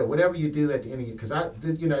bed or whatever you do at the end of your, because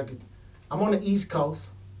you know, I'm on the East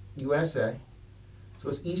Coast, USA, so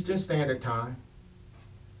it's Eastern Standard Time.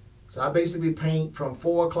 So I basically paint from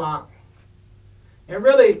 4 o'clock. And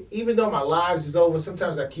really, even though my lives is over,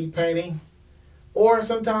 sometimes I keep painting, or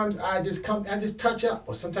sometimes I just touch up,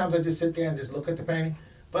 or sometimes I just sit there and just look at the painting.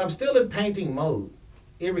 But I'm still in painting mode.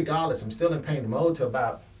 Irregardless, I'm still in painting mode till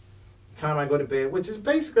about the time I go to bed, which is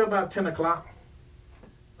basically about 10 o'clock.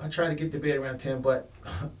 I try to get to bed around 10, but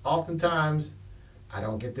oftentimes I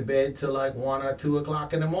don't get to bed till like 1 or 2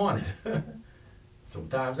 o'clock in the morning.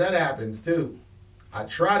 Sometimes that happens too. I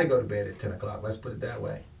try to go to bed at 10 o'clock, let's put it that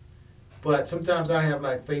way. But sometimes I have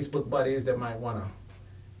like Facebook buddies that might want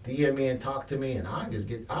to DM me and talk to me, and I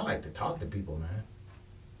like to talk to people, man.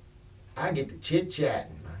 I get to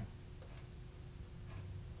chit-chatting, man.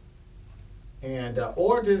 And,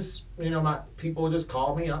 or just, you know, my people just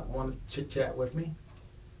call me up, want to chit-chat with me.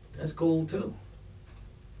 That's cool too.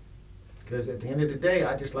 Because at the end of the day,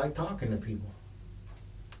 I just like talking to people.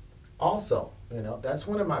 Also, you know, that's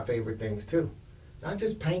one of my favorite things too. Not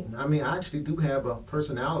just painting. I mean, I actually do have a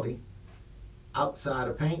personality outside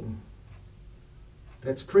of painting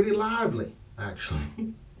that's pretty lively, actually.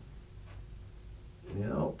 You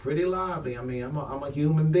know, pretty lively. I mean, I'm a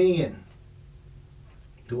human being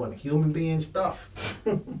doing human being stuff.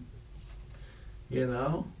 You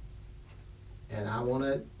know, and I want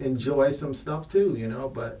to enjoy some stuff too, you know,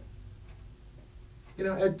 but you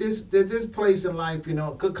know, at this place in life, you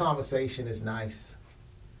know, good conversation is nice.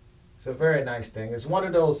 It's a very nice thing. It's one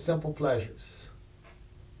of those simple pleasures.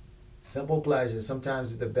 Simple pleasures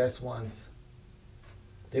sometimes are the best ones.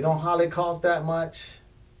 They don't hardly cost that much.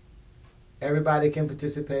 Everybody can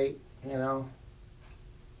participate, you know,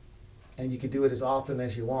 and you can do it as often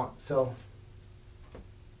as you want. So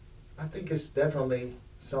I think it's definitely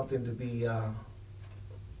something to be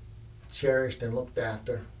cherished and looked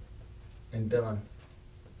after and done.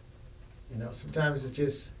 You know, sometimes it's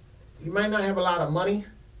just, you might not have a lot of money,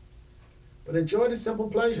 but enjoy the simple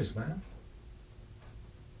pleasures, man.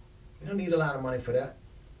 You don't need a lot of money for that.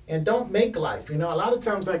 And don't make life. You know, a lot of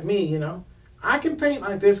times like me, you know, I can paint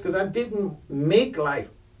like this because I didn't make life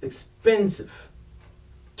expensive.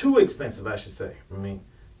 Too expensive, I should say. I mean,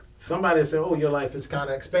 somebody said, oh, your life is kind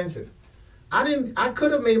of expensive. I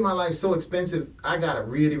could have made my life so expensive, I got to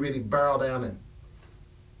really, really barrel down and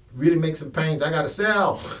really make some paintings. I got to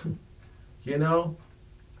sell. You know,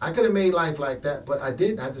 I could have made life like that, but I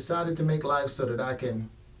didn't. I decided to make life so that I can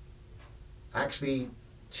actually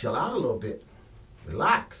chill out a little bit,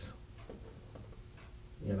 relax.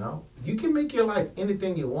 You know, you can make your life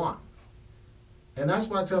anything you want. And that's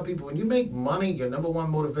why I tell people, when you make money your number one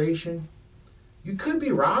motivation, you could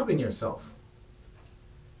be robbing yourself.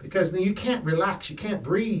 Because then you can't relax, you can't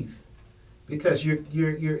breathe. Because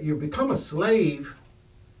you become a slave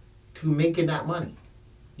to making that money.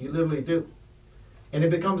 You literally do. And it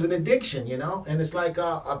becomes an addiction, you know? And it's like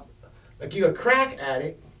you're a crack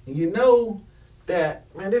addict, and you know that,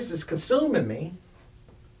 man, this is consuming me,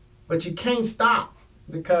 but you can't stop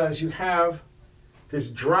because you have this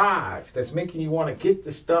drive that's making you want to get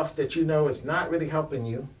the stuff that you know is not really helping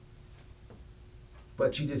you,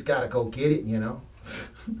 but you just got to go get it, you know?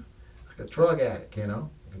 Like a drug addict, you know?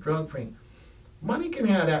 Like a drug fiend. Money can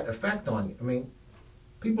have that effect on you. I mean,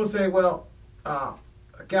 people say, well, a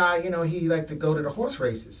guy, you know, he liked to go to the horse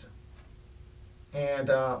races. And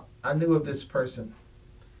I knew of this person.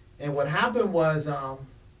 And what happened was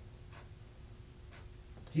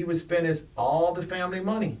he would spend all the family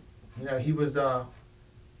money. You know, he was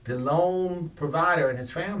the lone provider in his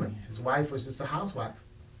family. His wife was just a housewife.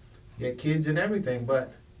 He had kids and everything,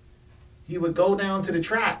 but he would go down to the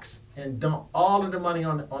tracks and dump all of the money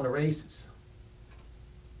on the races.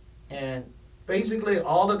 And basically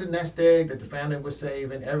all of the nest egg that the family was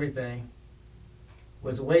saving, everything,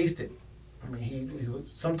 was wasted. I mean, he was,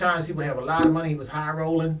 sometimes he would have a lot of money. He was high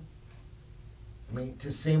rolling. I mean, it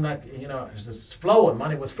just seemed like, you know, it was just flowing.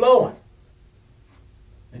 Money was flowing.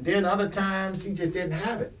 And then other times he just didn't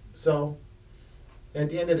have it. So at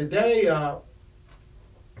the end of the day,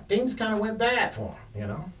 things kind of went bad for him, you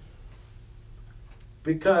know,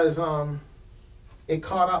 because it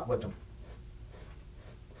caught up with him.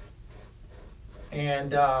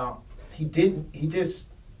 And he just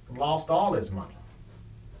lost all his money,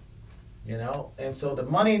 you know. And so the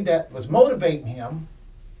money that was motivating him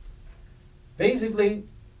basically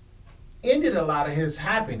ended a lot of his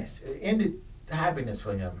happiness. It ended happiness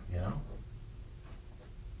for him, you know.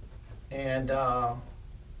 And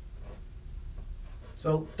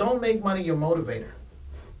so don't make money your motivator.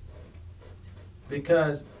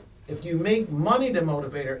 Because if you make money the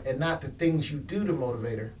motivator and not the things you do the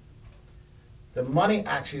motivator, the money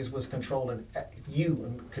actually is what's controlling you,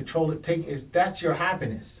 and that's your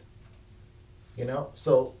happiness. You know,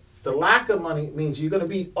 so the lack of money means you're going to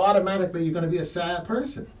be a sad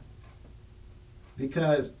person.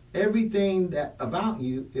 Because everything that about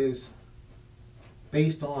you is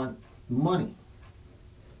based on money.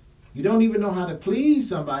 You don't even know how to please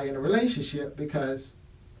somebody in a relationship because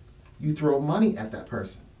you throw money at that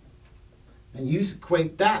person. And you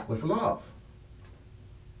equate that with love.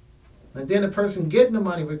 And then the person getting the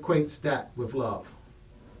money equates that with love.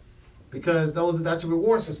 Because that's a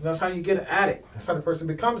reward system. That's how you get an addict. That's how the person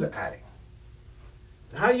becomes an addict.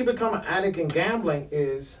 How you become an addict in gambling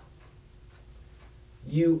is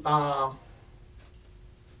your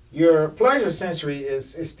pleasure sensory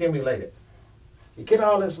is stimulated. You get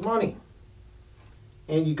all this money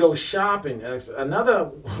and you go shopping.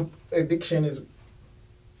 Another addiction is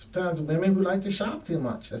sometimes women who like to shop too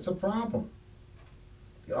much. That's a problem.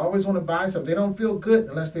 They always want to buy something. They don't feel good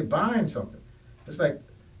unless they're buying something. It's like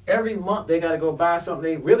every month they got to go buy something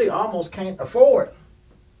they really almost can't afford.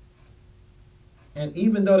 And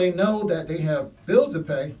even though they know that they have bills to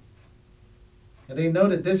pay, and they know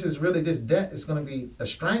that this debt is going to be a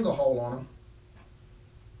stranglehold on them,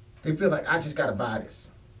 they feel like, I just got to buy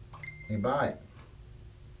this. They buy it.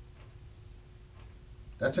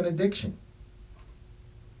 That's an addiction.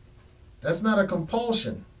 That's not a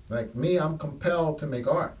compulsion. Like me, I'm compelled to make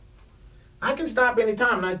art. I can stop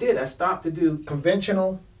anytime, and I did. I stopped to do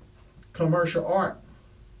conventional commercial art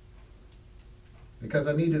because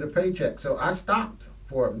I needed a paycheck. So I stopped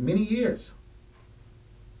for many years.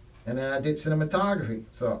 And then I did cinematography.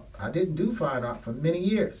 So I didn't do fine art for many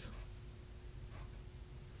years.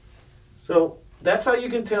 So that's how you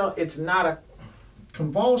can tell it's not a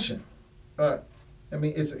compulsion. I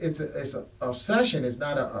mean, it's an obsession. It's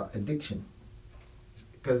not an addiction.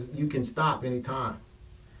 Because you can stop anytime.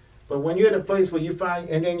 But when you're at a place where you find,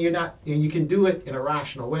 and you can do it in a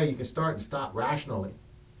rational way. You can start and stop rationally.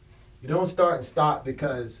 You don't start and stop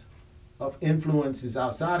because of influences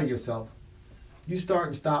outside of yourself. You start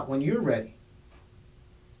and stop when you're ready.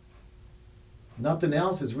 Nothing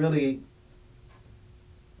else is really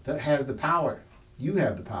that has the power. You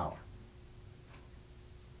have the power.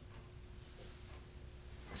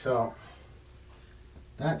 So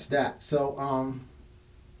that's that. So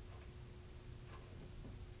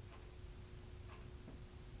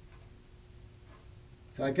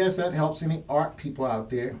I guess that helps any art people out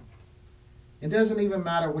there. It doesn't even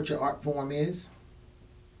matter what your art form is.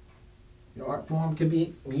 Your art form could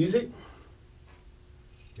be music.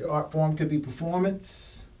 Your art form could be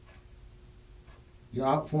performance. Your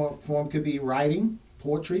art form could be writing,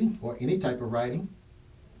 poetry, or any type of writing.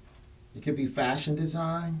 It could be fashion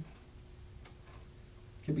design.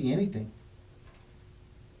 It could be anything.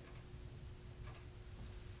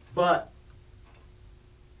 But,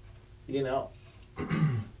 you know,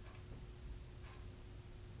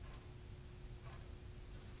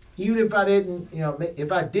 even if I didn't, you know,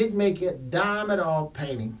 if I did make it dime at all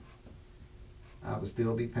painting, I would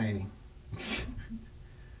still be painting.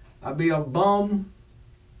 I'd be a bum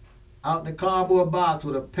out in the cardboard box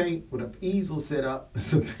with an easel set up and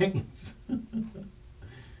some paints.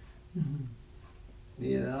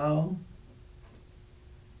 You know?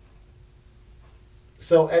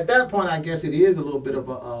 So at that point, I guess it is a little bit of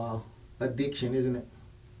a addiction, isn't it?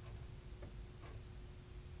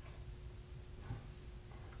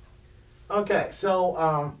 Okay,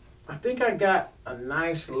 so I think I got a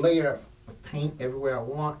nice layer of paint everywhere I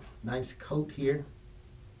want. Nice coat here.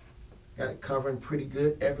 Got it covering pretty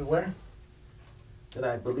good everywhere that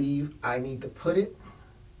I believe I need to put it.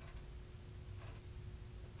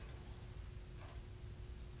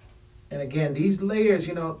 And again, these layers,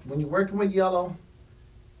 you know, when you're working with yellow,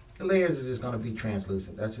 the layers are just going to be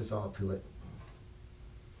translucent. That's just all to it.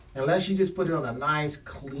 Unless you just put it on a nice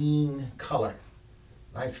clean color,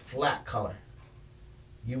 nice flat color,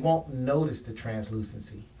 you won't notice the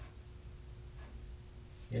translucency.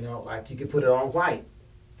 You know, like you could put it on white.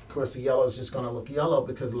 Of course, the yellow is just going to look yellow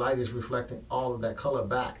because light is reflecting all of that color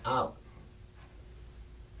back out.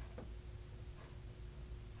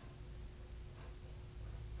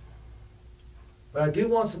 But I do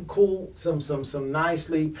want some cool, some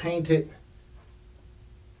nicely painted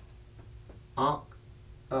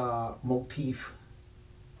motif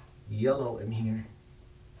yellow in here.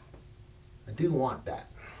 I do want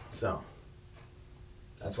that. So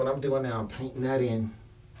that's what I'm doing now. I'm painting that in.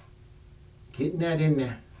 Getting that in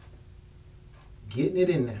there. Getting it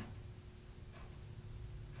in there.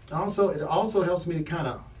 Also, it also helps me to kind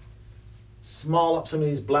of small up some of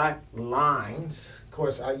these black lines. Of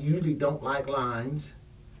course, I usually don't like lines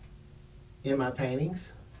in my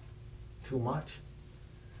paintings too much.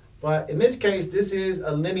 But in this case, this is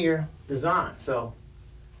a linear design. So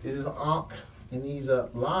this is an ankh, and these are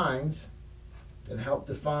lines that help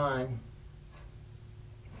define,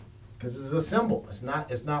 because this is a symbol. It's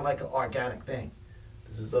not like an organic thing.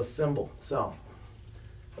 This is a symbol. So,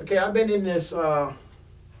 okay, I've been in this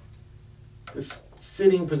this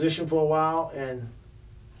sitting position for a while, and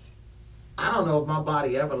I don't know if my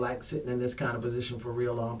body ever liked sitting in this kind of position for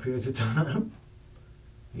real long periods of time.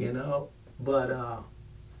 You know, but I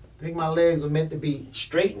think my legs were meant to be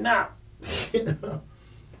straightened out.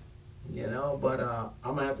 You know, but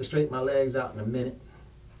I'm gonna have to straighten my legs out in a minute.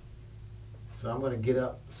 So I'm gonna get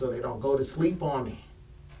up so they don't go to sleep on me.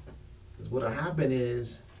 Because what'll happen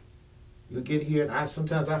is you'll get here, and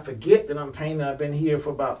sometimes I forget that I'm painting. I've been here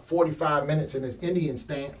for about 45 minutes in this Indian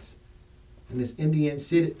stance, in this Indian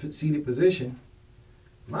seated position.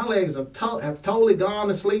 My legs have totally gone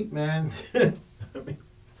to sleep, man. I mean,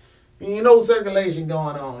 you know, circulation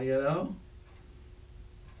going on, you know.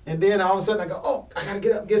 And then all of a sudden I go, oh, I gotta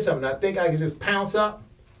get up and get something. I think I can just pounce up,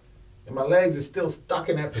 and my legs are still stuck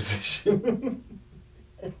in that position.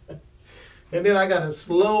 And then I gotta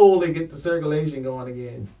slowly get the circulation going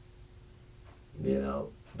again. You know,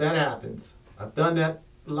 that happens. I've done that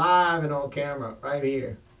live and on camera right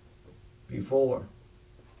here before.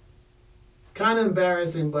 It's kind of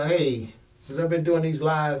embarrassing, but hey, since I've been doing these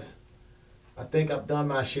lives, I think I've done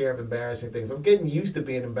my share of embarrassing things. I'm getting used to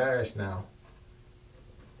being embarrassed now.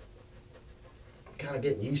 I'm kind of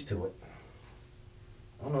getting used to it.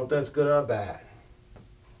 I don't know if that's good or bad.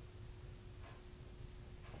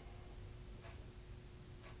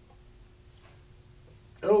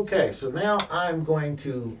 Okay, so now I'm going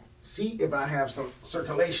to see if I have some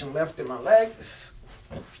circulation left in my legs.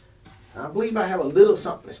 I believe I have a little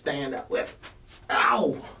something to stand up with.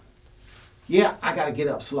 Ow! Yeah, I gotta get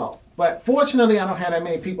up slow. But fortunately, I don't have that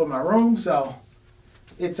many people in my room, so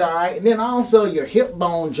it's all right. And then also your hip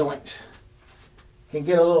bone joints can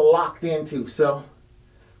get a little locked in too. So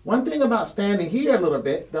one thing about standing here a little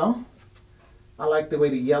bit, though, I like the way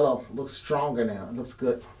the yellow looks stronger now. It looks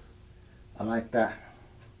good. I like that.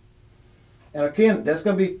 And again, that's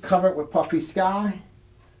going to be covered with puffy sky.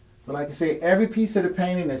 But like I say, every piece of the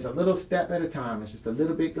painting is a little step at a time. It's just a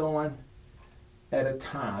little bit going at a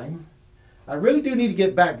time. I really do need to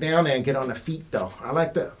get back down there and get on the feet, though. I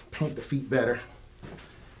like to paint the feet better.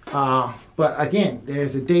 But again,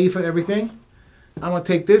 there's a day for everything. I'm going to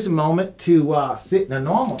take this moment to sit in a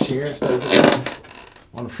normal chair instead of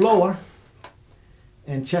on the floor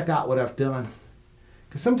and check out what I've done.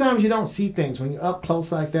 Because sometimes you don't see things when you're up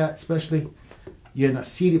close like that, especially you're in a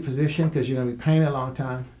seated position because you're going to be painting a long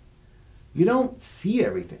time. You don't see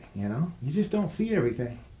everything, you know? You just don't see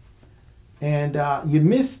everything. And you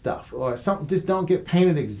miss stuff, or something just don't get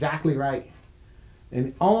painted exactly right. And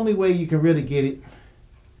the only way you can really get it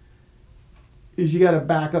is you got to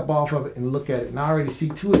back up off of it and look at it. And I already see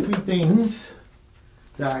 2 or 3 things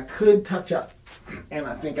that I could touch up. And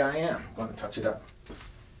I think I am going to touch it up.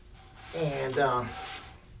 And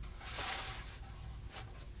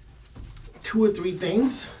 2 or 3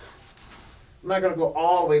 things. I'm not going to go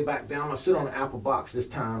all the way back down. I'm going to sit on the apple box this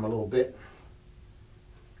time a little bit.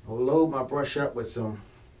 I'll load my brush up with some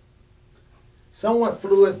somewhat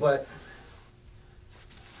fluid but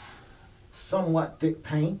somewhat thick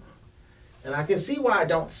paint. And I can see why I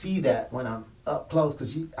don't see that when I'm up close,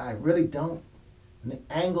 because I really don't. And the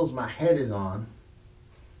angles my head is on,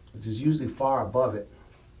 which is usually far above it,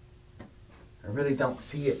 I really don't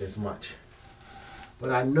see it as much. But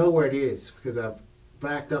I know where it is because I've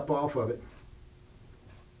backed up off of it.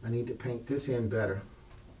 I need to paint this in better.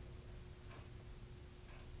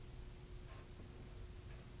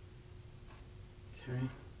 Okay.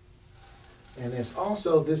 And there's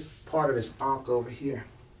also this part of this ankh over here.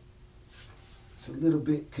 It's a little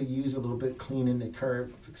bit, could use a little bit cleaning the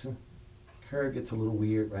curve, fixing. Curve gets a little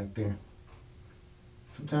weird right there.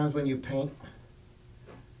 Sometimes when you paint,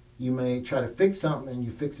 you may try to fix something and you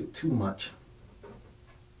fix it too much.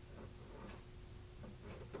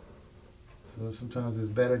 So sometimes it's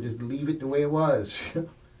better just to leave it the way it was.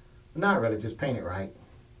 Not really, just paint it right.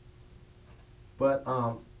 But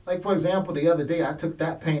like for example, the other day I took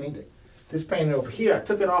that painting, this painting over here, I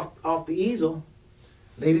took it off the easel,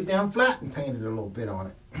 laid it down flat and painted a little bit on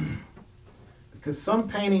it. Because some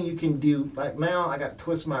painting you can do, like now I got to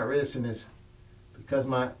twist my wrist in this because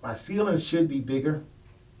my ceilings should be bigger.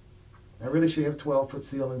 I really should have 12-foot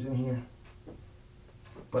ceilings in here,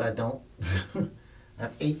 but I don't. I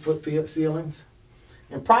have 8-foot ceilings.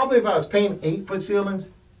 And probably if I was painting 8-foot ceilings,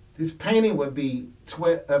 this painting would be,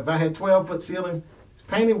 if I had 12-foot ceilings, this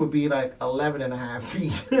painting would be like 11.5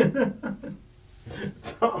 feet.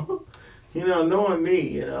 So, you know, knowing me,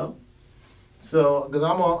 you know. So, because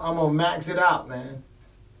I'm gonna max it out, man.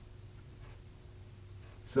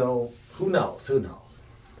 So, who knows? Who knows?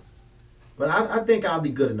 But I think I'll be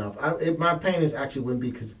good enough. My paintings actually wouldn't be,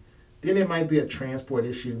 because then it might be a transport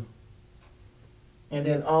issue. And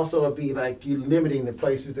then also it'd be like you limiting the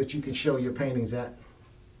places that you can show your paintings at.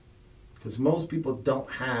 Because most people don't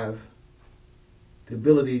have the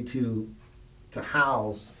ability to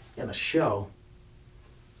house in a show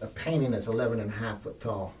a painting that's 11.5 foot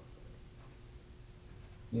tall.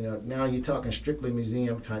 You know, now you're talking strictly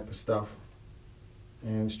museum type of stuff.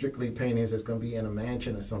 And strictly paintings that's going to be in a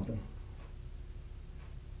mansion or something.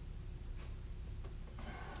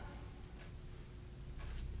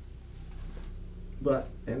 But,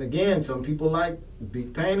 and again, some people like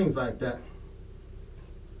big paintings like that.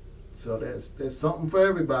 So there's something for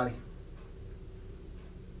everybody.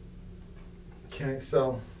 Okay,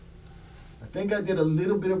 so I think I did a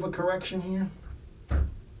little bit of a correction here. I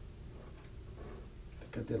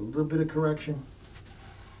think I did a little bit of correction.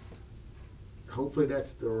 Hopefully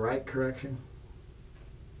that's the right correction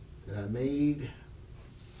that I made.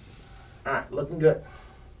 All right, looking good.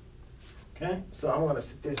 Okay, so I'm gonna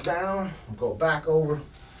sit this down and go back over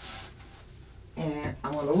and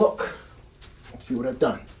I'm gonna look and see what I've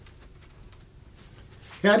done.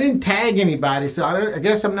 Okay, I didn't tag anybody, so I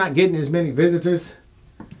guess I'm not getting as many visitors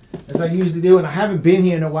as I usually do, and I haven't been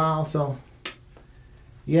here in a while, so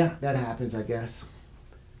yeah, that happens, I guess.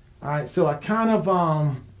 All right, so I kind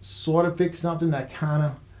of sort of fixed something that kind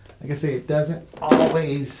of, like I say, it doesn't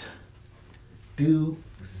always do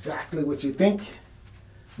exactly what you think.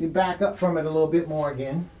 You back up from it a little bit more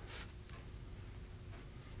again.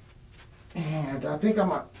 And I think I'm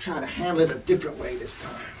going to try to handle it a different way this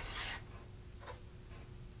time.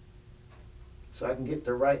 So I can get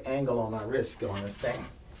the right angle on my wrist on this thing.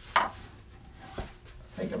 I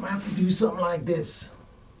think I might have to do something like this.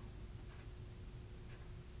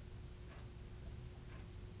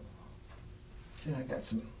 Okay, I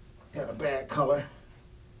got a bad color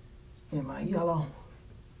in my yellow.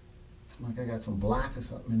 It's like I got some black or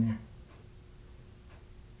something in there.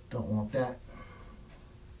 Don't want that.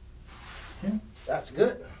 Okay, that's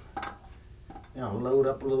good. Now I'll load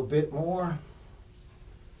up a little bit more.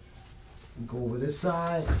 And go over this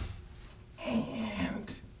side.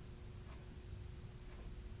 And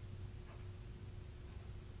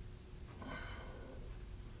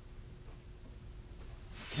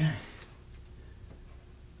okay.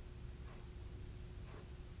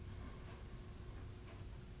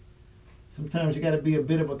 Sometimes you got to be a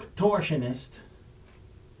bit of a contortionist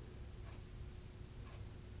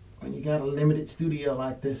when you got a limited studio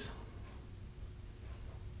like this.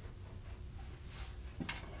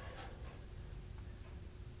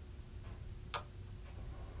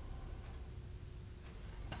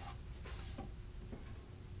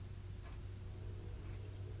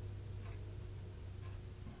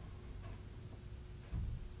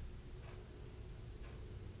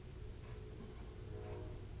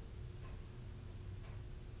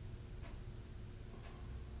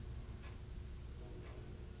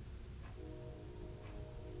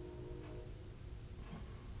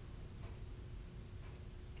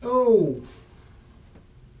 Oh,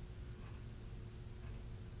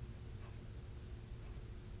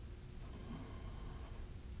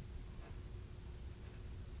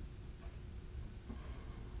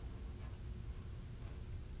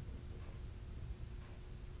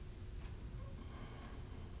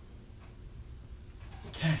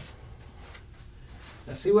 okay.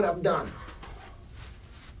 Let's see what I've done.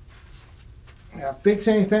 Did I fix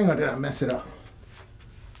anything or did I mess it up?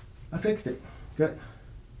 I fixed it. Good.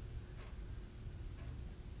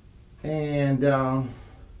 And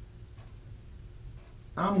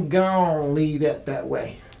I'm gonna leave that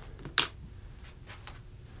way.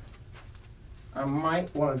 I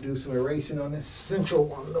might want to do some erasing on this central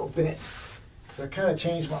one a little bit, because I kind of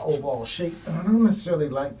changed my overall shape, and I don't necessarily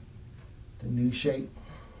like the new shape.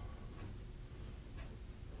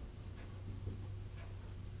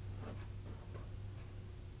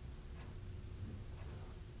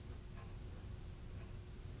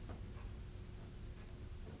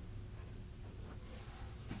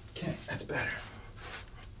 Okay, that's better.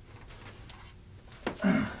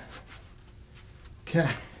 Okay.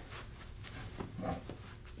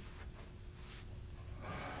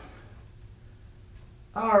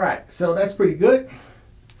 All right, so that's pretty good.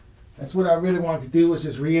 That's what I really wanted to do, was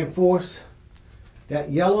just reinforce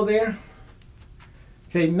that yellow there.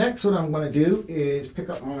 Okay, next what I'm going to do is pick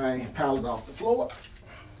up my palette off the floor.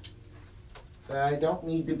 So I don't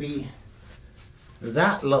need to be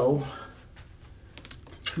that low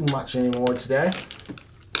too much anymore today.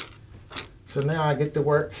 So now I get to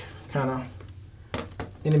work kind of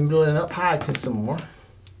in the middle and up high to some more.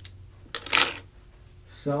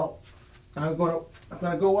 So I'm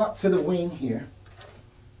gonna go up to the wing here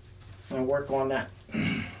and work on that.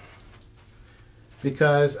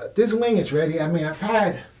 Because this wing is ready. I mean, I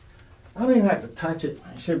don't even have to touch it.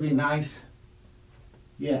 It should be nice.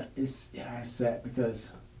 Yeah, it's set,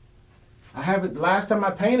 because I have it, last time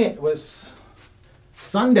I painted was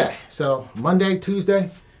Sunday. So Monday, Tuesday,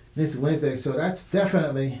 this is Wednesday. So that's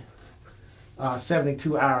definitely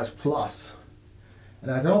 72 hours plus.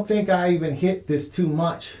 And I don't think I even hit this too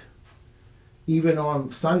much. Even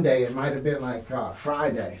on Sunday, it might have been like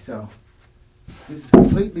Friday. So this is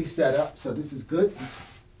completely set up. So this is good.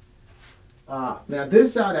 Now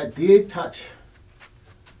this side I did touch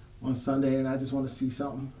on Sunday, and I just want to see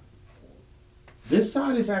something. This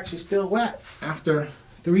side is actually still wet after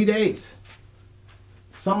 3 days.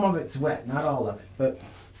 Some of it's wet, not all of it, but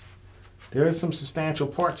there is some substantial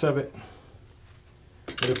parts of it.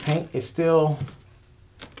 The paint is still,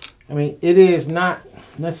 I mean, it is not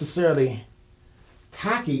necessarily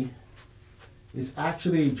tacky. It's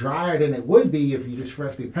actually drier than it would be if you just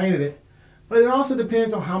freshly painted it. But it also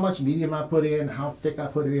depends on how much medium I put in, how thick I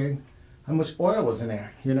put it in, how much oil was in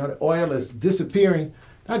there. You know, the oil is disappearing,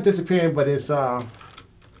 not disappearing, but it's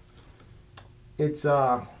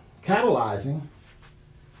catalyzing.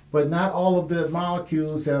 But not all of the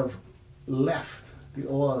molecules have left the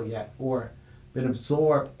oil yet or been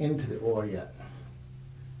absorbed into the oil yet.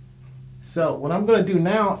 So what I'm going to do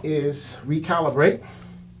now is recalibrate.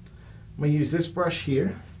 I'm going to use this brush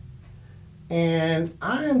here. And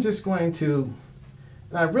I am just going to,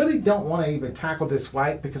 and I really don't want to even tackle this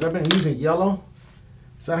white because I've been using yellow.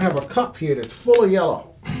 So I have a cup here that's full of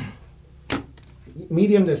yellow.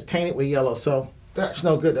 Medium that's tainted with yellow. So that's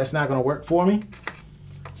no good. That's not going to work for me.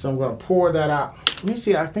 So I'm going to pour that out. Let me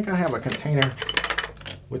see. I think I have a container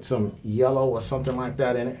with some yellow or something like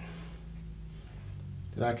that in it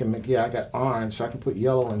that I can make. Yeah, I got orange, so I can put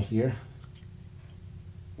yellow in here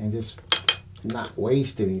and just not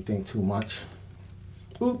waste anything too much.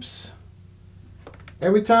 Oops.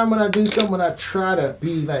 Every time when I do something, I try to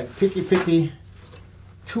be like picky,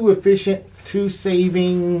 too efficient, too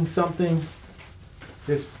saving something.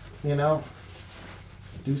 Just, you know,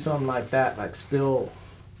 do something like that, like spill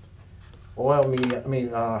oil medium,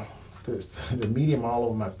 the medium all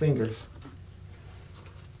over my fingers.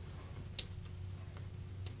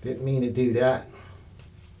 Didn't mean to do that.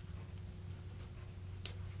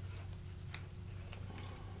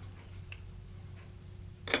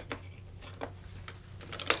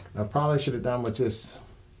 I probably should have done was just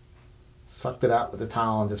sucked it out with a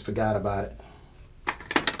towel and just forgot about it.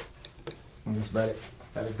 And just let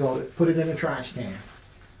it go, put it in the trash can.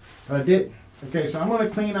 But I didn't. Okay, so I'm going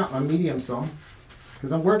to clean out my medium some,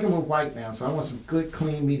 because I'm working with white now, so I want some good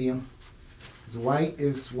clean medium. Because white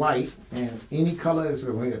is white, and any color is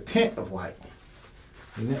a tint of white.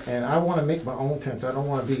 And I want to make my own tints. I don't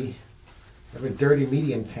want to be having dirty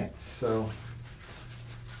medium tints. So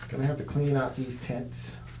I'm going to have to clean out these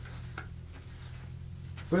tints.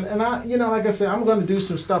 But, and I, you know, like I said, I'm going to do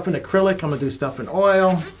some stuff in acrylic. I'm going to do stuff in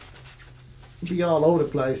oil. Be all over the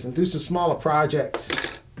place and do some smaller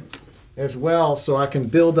projects as well, so I can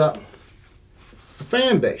build up a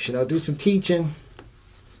fan base, you know, do some teaching,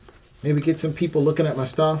 maybe get some people looking at my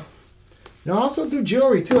stuff. You know, I also do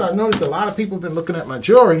jewelry too. I've noticed a lot of people have been looking at my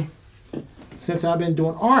jewelry since I've been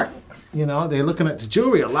doing art. You know, they're looking at the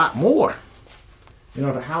jewelry a lot more. You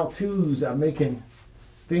know, the how-tos I'm making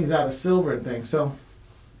things out of silver and things. So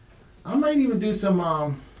I might even do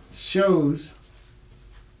some shows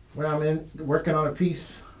where I'm working on a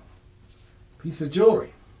piece of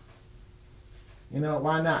jewelry. You know,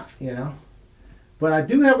 why not? You know, but I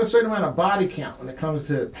do have a certain amount of body count when it comes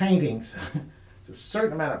to paintings. It's a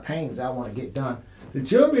certain amount of paintings I want to get done. The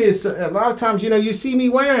jewelry is a lot of times, you know, you see me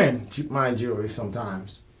wearing my jewelry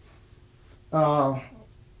sometimes.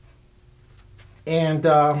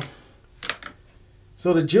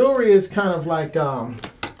 So the jewelry is kind of like,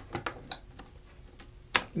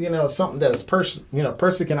 you know, something that is person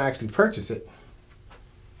can actually purchase it.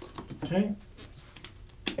 Okay.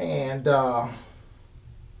 And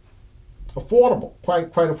affordable,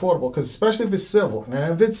 quite affordable, because especially if it's silver.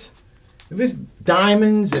 Now, if it's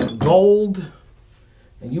diamonds and gold,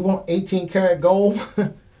 and you want 18 karat gold,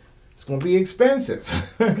 it's going to be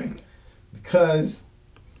expensive because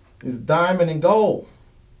it's diamond and gold.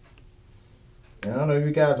 And I don't know if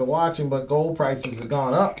you guys are watching, but gold prices have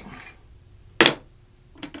gone up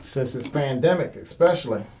since this pandemic,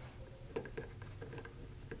 especially.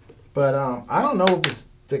 But I don't know if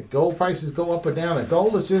the gold prices go up or down. The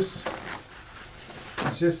gold is just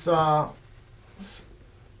a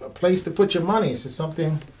place to put your money. It's just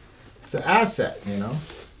something. It's an asset, you know.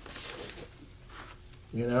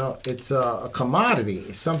 You know, it's a commodity.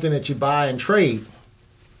 It's something that you buy and trade.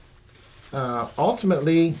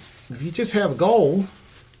 Ultimately, if you just have gold,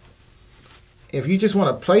 if you just want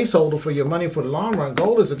a placeholder for your money for the long run,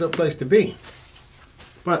 gold is a good place to be.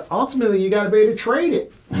 But ultimately, you got to be able to trade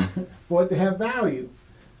it for it to have value.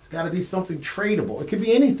 It's got to be something tradable. It could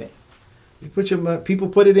be anything. People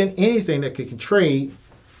put it in anything that can trade.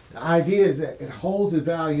 The idea is that it holds its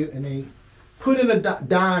value, and they put in a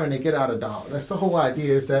dime and they get out a dollar. That's the whole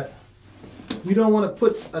idea, is that you don't want to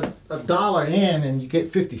put a dollar in and you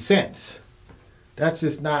get 50 cents. That's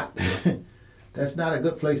just not, that's not a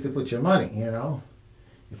good place to put your money, you know,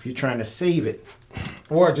 if you're trying to save it,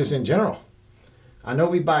 or just in general. I know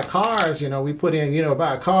we buy cars, you know, we put in, you know,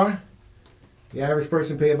 buy a car. The average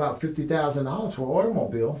person pay about $50,000 for an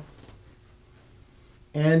automobile.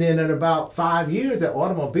 And then in about 5 years, that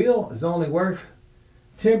automobile is only worth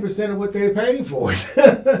 10% of what they paid for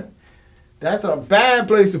it. That's a bad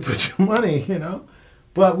place to put your money, you know.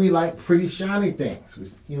 But we like pretty shiny things. We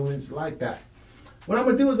humans like that. What I'm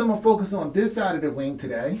going to do is I'm going to focus on this side of the wing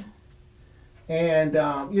today. And,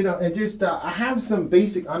 you know, and just, I have some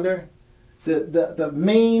basic under. The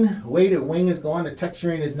main way the wing is going, the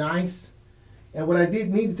texturing is nice. And what I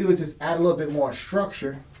did need to do is just add a little bit more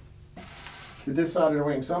structure to this side of the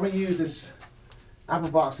wing. So I'm going to use this apple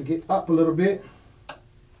box to get up a little bit.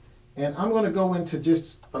 And I'm going to go into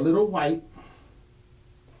just a little white,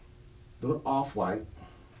 a little off-white,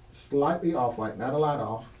 slightly off-white, not a lot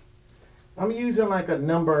off. I'm using like a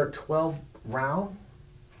number 12 round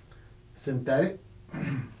synthetic.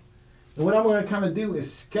 And what I'm going to kind of do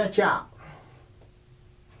is sketch out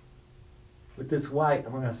with this white.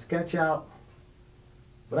 I'm going to sketch out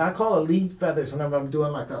what I call a leaf feathers whenever I'm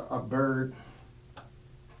doing like a bird.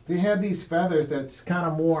 They have these feathers that's kind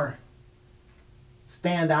of more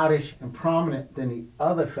standoutish and prominent than the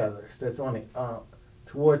other feathers that's on the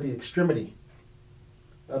toward the extremity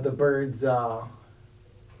of the bird's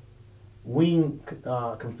wing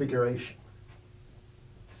configuration.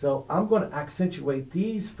 So I'm going to accentuate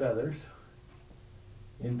these feathers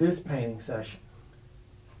in this painting session.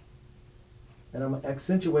 And I'm going to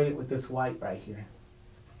accentuate it with this white right here.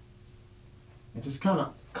 And just kind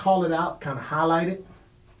of call it out, kind of highlight it,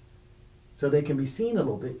 so they can be seen a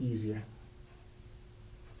little bit easier.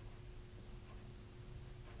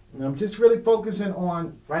 And I'm just really focusing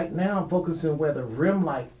on, right now I'm focusing where the rim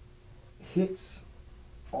light hits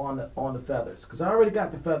on the feathers. Because I already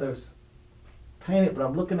got the feathers painted, but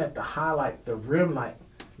I'm looking at the highlight, the rim light.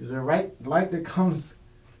 There's a light that comes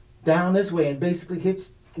down this way and basically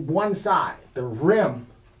hits one side, the rim,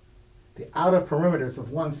 the outer perimeters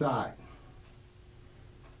of one side.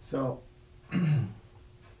 So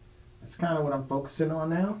that's kind of what I'm focusing on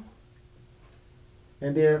now.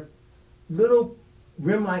 And they're little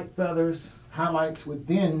rim-like feathers, highlights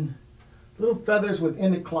within, little feathers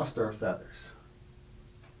within the cluster of feathers.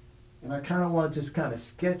 And I kind of want to just kind of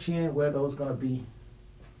sketch in where those are going to be,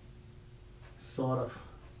 sort of,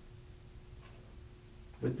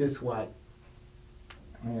 with this white.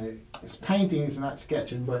 It's painting, it's not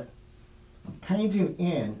sketching, but I'm painting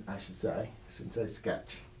in, I should say. I shouldn't say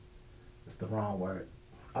sketch. That's the wrong word.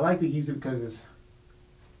 I like to use it because it's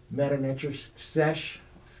meta-nature, sketch.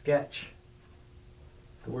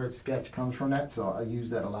 The word sketch comes from that, so I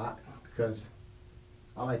use that a lot because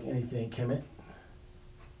I like anything Kemet.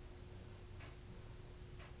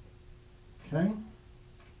 Okay.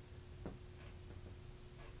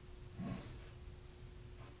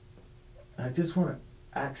 I just want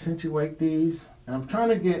to accentuate these. And I'm trying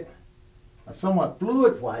to get a somewhat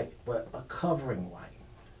fluid white, but a covering white.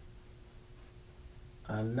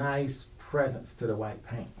 A nice presence to the white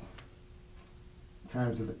paint in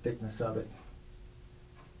terms of the thickness of it.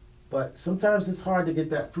 But sometimes it's hard to get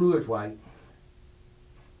that fluid white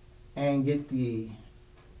and get the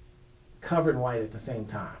covering white at the same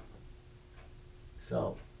time.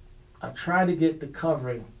 So I try to get the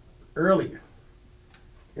covering earlier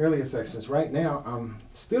sections. Right now I'm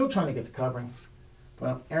still trying to get the covering, but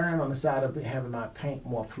I'm erring on the side of having my paint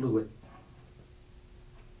more fluid.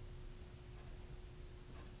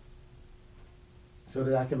 So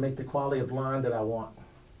that I can make the quality of line that I want,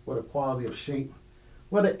 or the quality of shape,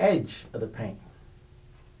 or the edge of the paint,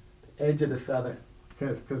 the edge of the feather.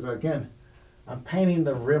 Because again, I'm painting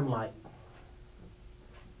the rim light.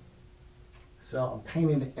 So I'm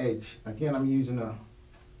painting the edge. Again, I'm using a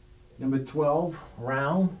number 12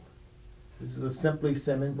 round. This is a Simply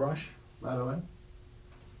Simmons brush, by the way.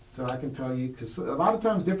 So I can tell you, because a lot of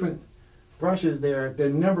times different brushes, their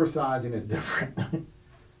number sizing is different.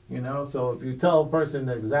 You know, so if you tell a person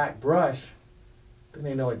the exact brush, then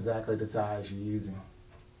they know exactly the size you're using.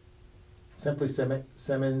 Simply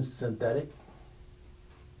Simmons synthetic.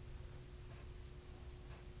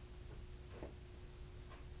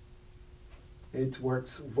 It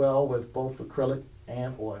works well with both acrylic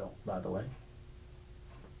and oil, by the way.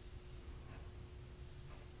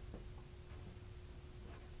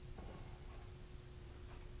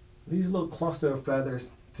 These little cluster of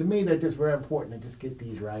feathers, to me, they're just very important to just get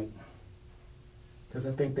these right. Because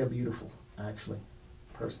I think they're beautiful, actually,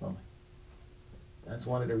 personally. That's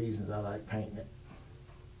one of the reasons I like painting it.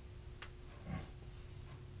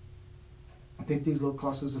 I think these little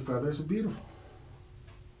clusters of feathers are beautiful.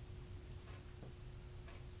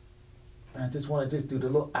 I just want to do the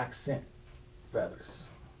little accent feathers.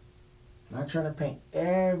 I'm not trying to paint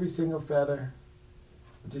every single feather.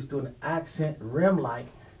 I'm just doing an accent rim light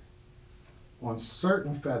on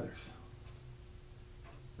certain feathers.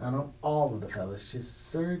 Not on all of the feathers, just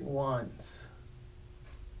certain ones.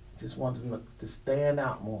 Just want them to stand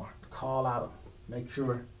out more, to call out them, make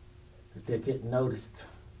sure that they're getting noticed.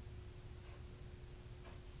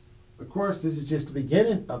 Of course, this is just the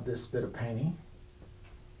beginning of this bit of painting.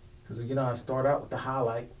 Because, you know, I start out with the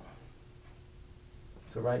highlight.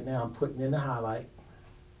 So right now I'm putting in the highlight.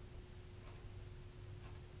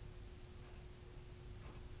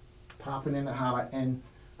 Popping in the highlight. And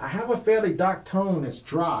I have a fairly dark tone that's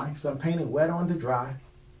dry. So I'm painting wet on to dry.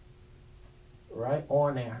 Right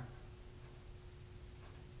on there.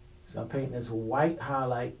 So I'm painting this white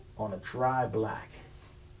highlight on a dry black.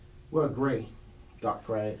 Well, gray. Dark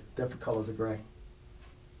gray. Different colors of gray.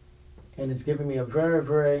 And it's giving me a very,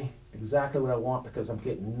 very exactly what I want, because I'm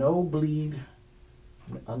getting no bleed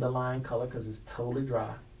in the underlying color because it's totally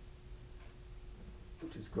dry,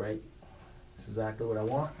 which is great. It's exactly what I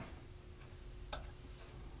want.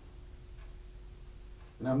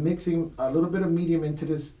 And I'm mixing a little bit of medium into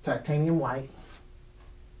this titanium white,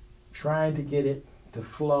 trying to get it to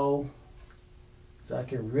flow so I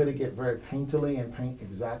can really get very painterly and paint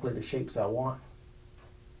exactly the shapes I want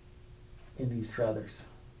in these feathers.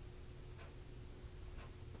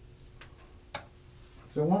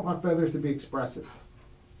 So I want my feathers to be expressive.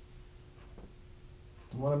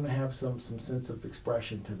 I want them to have some sense of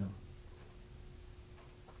expression to them,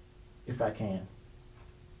 if I can.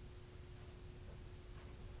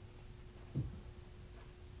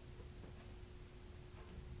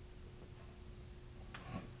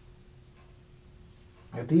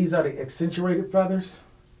 Now these are the accentuated feathers.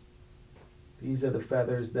 These are the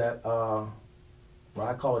feathers that what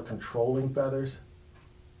I call it controlling feathers.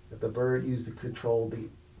 If the bird used to control the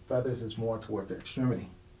feathers, is more toward the extremity.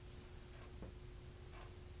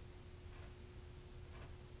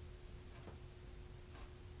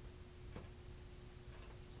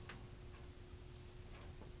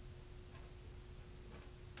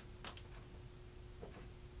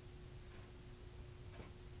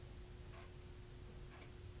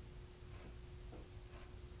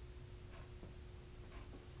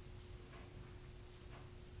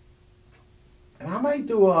 And I might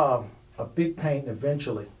do a big paint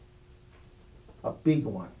eventually, a big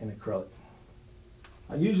one in acrylic.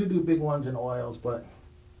 I usually do big ones in oils, but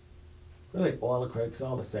really oil acrylic's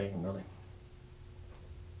all the same, really.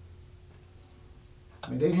 I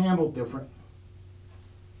mean, they handle different.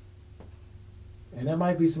 And there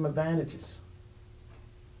might be some advantages.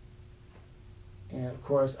 And of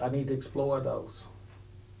course, I need to explore those.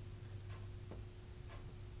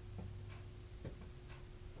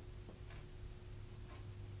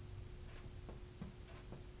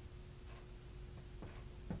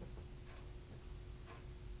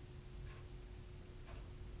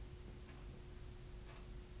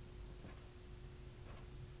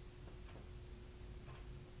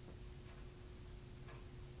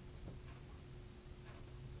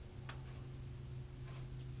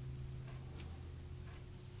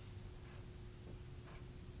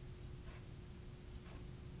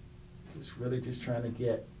 Just really just trying to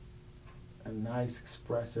get a nice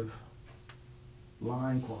expressive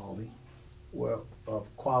line quality, well,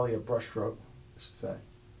 of quality of brush stroke, I should say,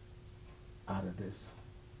 out of this.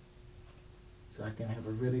 So I can have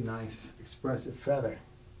a really nice expressive feather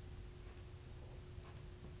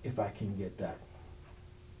if I can get that.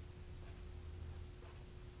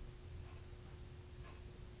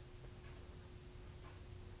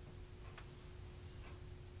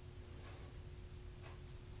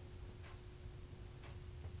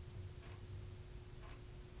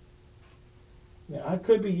 Now, I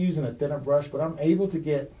could be using a thinner brush, but I'm able to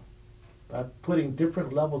get, by putting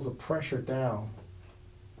different levels of pressure down,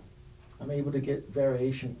 I'm able to get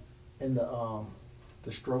variation in the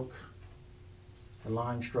stroke, the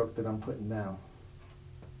line stroke that I'm putting down.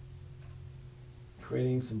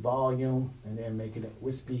 Creating some volume and then making it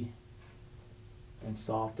wispy and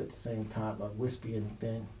soft at the same time, wispy and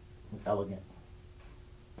thin and elegant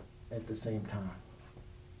at the same time.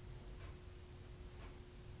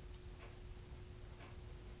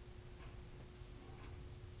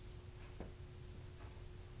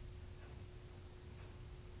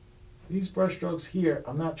 These brush strokes here,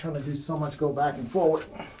 I'm not trying to do so much go back and forward,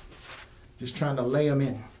 just trying to lay them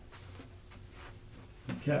in.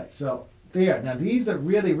 Okay, so there. Now these are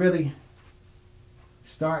really, really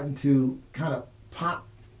starting to kind of pop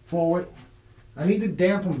forward. I need to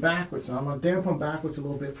dampen backwards, so I'm going to dampen backwards a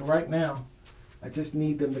little bit. For right now, I just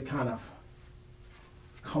need them to kind of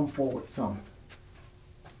come forward some.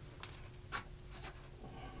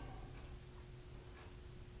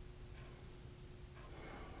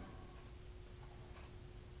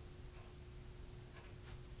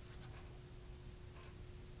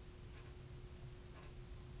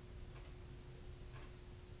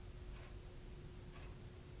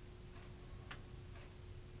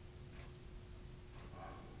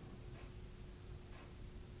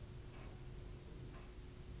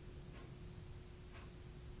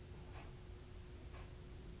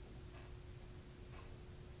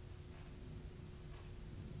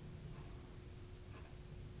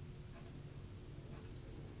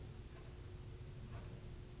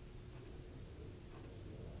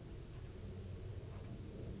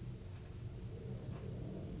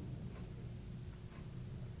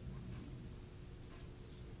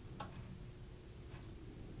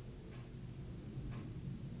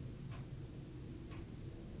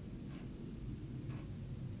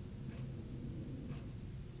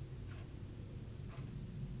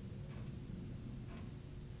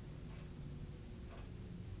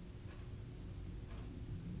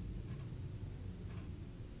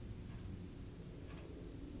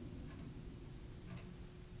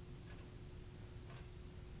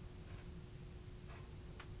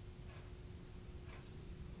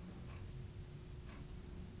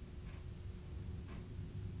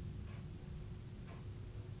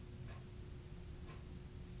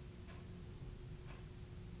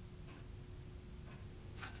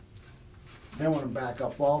 I want to back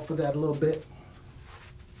up off of that a little bit.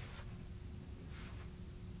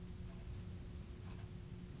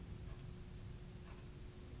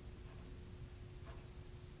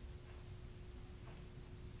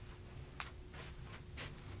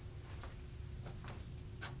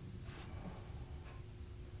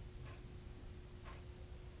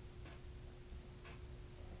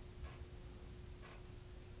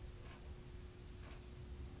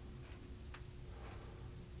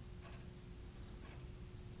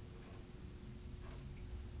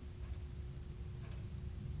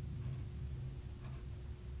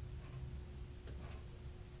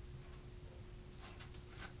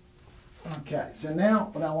 Okay, so now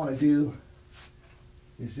what I want to do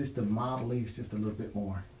is just to model these just a little bit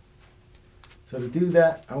more. So to do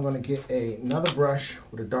that, I'm going to get another brush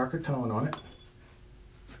with a darker tone on it.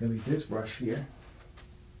 It's going to be this brush here.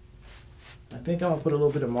 I think I'm going to put a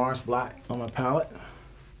little bit of Mars Black on my palette.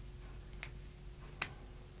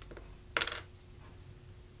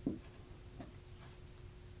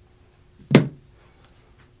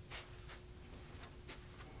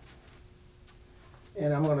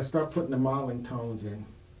 And I'm going to start putting the modeling tones in.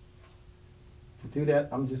 To do that,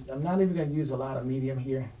 I'm not even going to use a lot of medium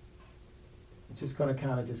here. I'm just going to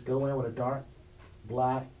kind of just go in with a dark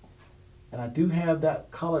black. And I do have that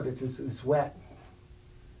color that is wet.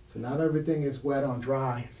 So not everything is wet on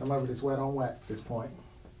dry. Some of it is wet on wet at this point.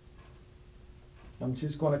 I'm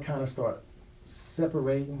just going to kind of start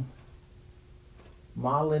separating,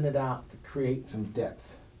 modeling it out to create some depth.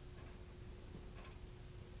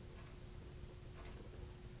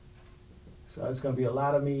 So it's going to be a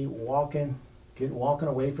lot of me walking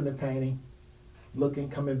away from the painting, looking,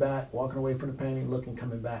 coming back, walking away from the painting, looking,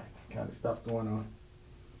 coming back, kind of stuff going on.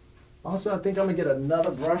 Also, I think I'm gonna get another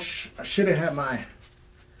brush. I should have had my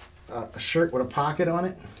a shirt with a pocket on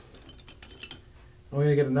it. I'm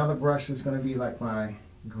gonna get another brush that's gonna be like my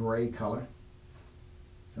gray color.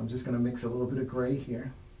 So I'm just gonna mix a little bit of gray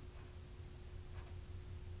here.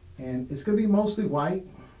 And it's gonna be mostly white,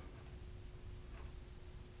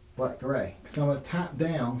 but gray. Because I'm gonna tap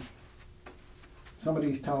down. Some of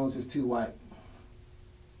these tones is too white.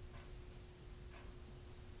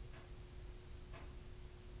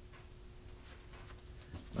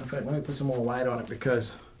 In fact, let me put some more white on it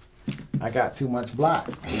because I got too much black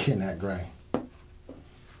in that gray.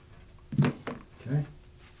 Okay.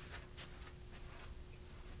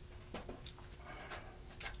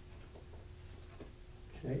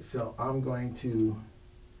 Okay, so I'm going to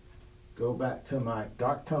go back to my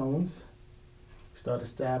dark tones, start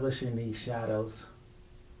establishing these shadows,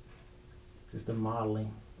 just the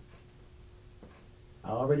modeling. I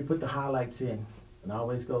already put the highlights in, and I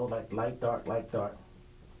always go like light, dark, light, dark.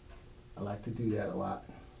 I like to do that a lot.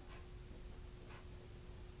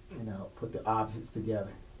 You know, put the opposites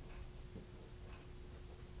together.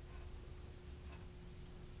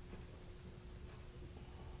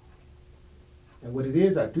 And what it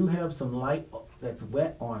is, I do have some light that's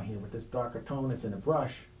wet on here with this darker tone that's in the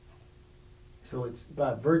brush. So it's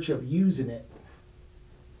by virtue of using it,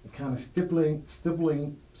 and kind of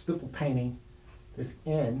stipple painting this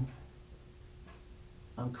in,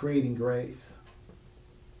 I'm creating grays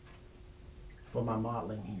for my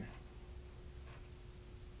modeling here.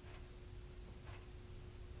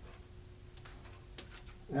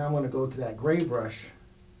 Now I'm going to go to that gray brush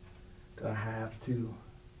that I have to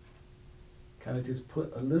kind of just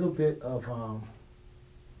put a little bit of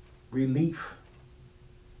relief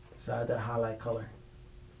beside that highlight color.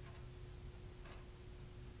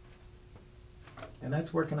 And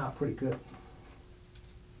that's working out pretty good.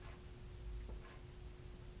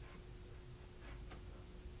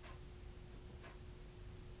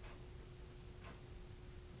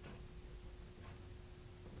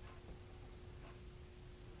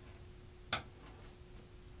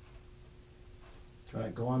 All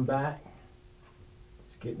right, going back,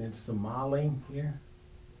 just getting into some modeling here.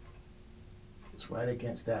 It's right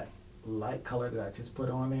against that light color that I just put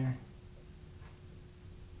on there.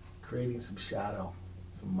 Creating some shadow,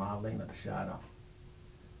 some modeling of the shadow.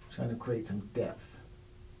 Trying to create some depth.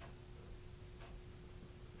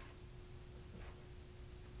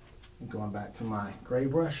 And going back to my gray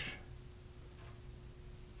brush,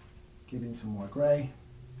 getting some more gray.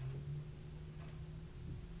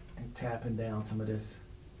 And tapping down some of this.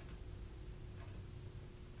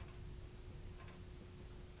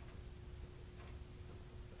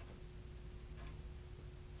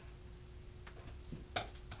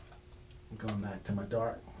 And going back to my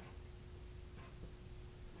dark.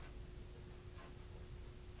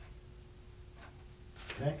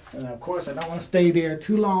 Okay, and of course I don't want to stay there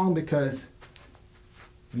too long because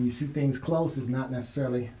when you see things close, it's not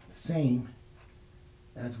necessarily the same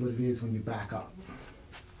as what it is when you back up.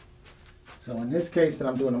 So in this case that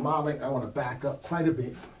I'm doing the modeling, I want to back up quite a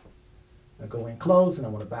bit. I go in close and I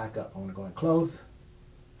want to back up. I want to go in close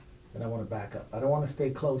and I want to back up. I don't want to stay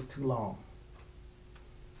close too long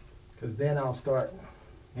because then I'll start,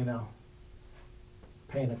 you know,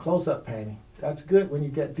 painting a close-up painting. That's good when you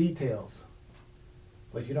get details,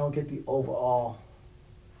 but you don't get the overall.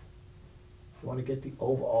 You want to get the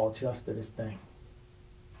overall gist of this thing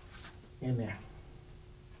in there.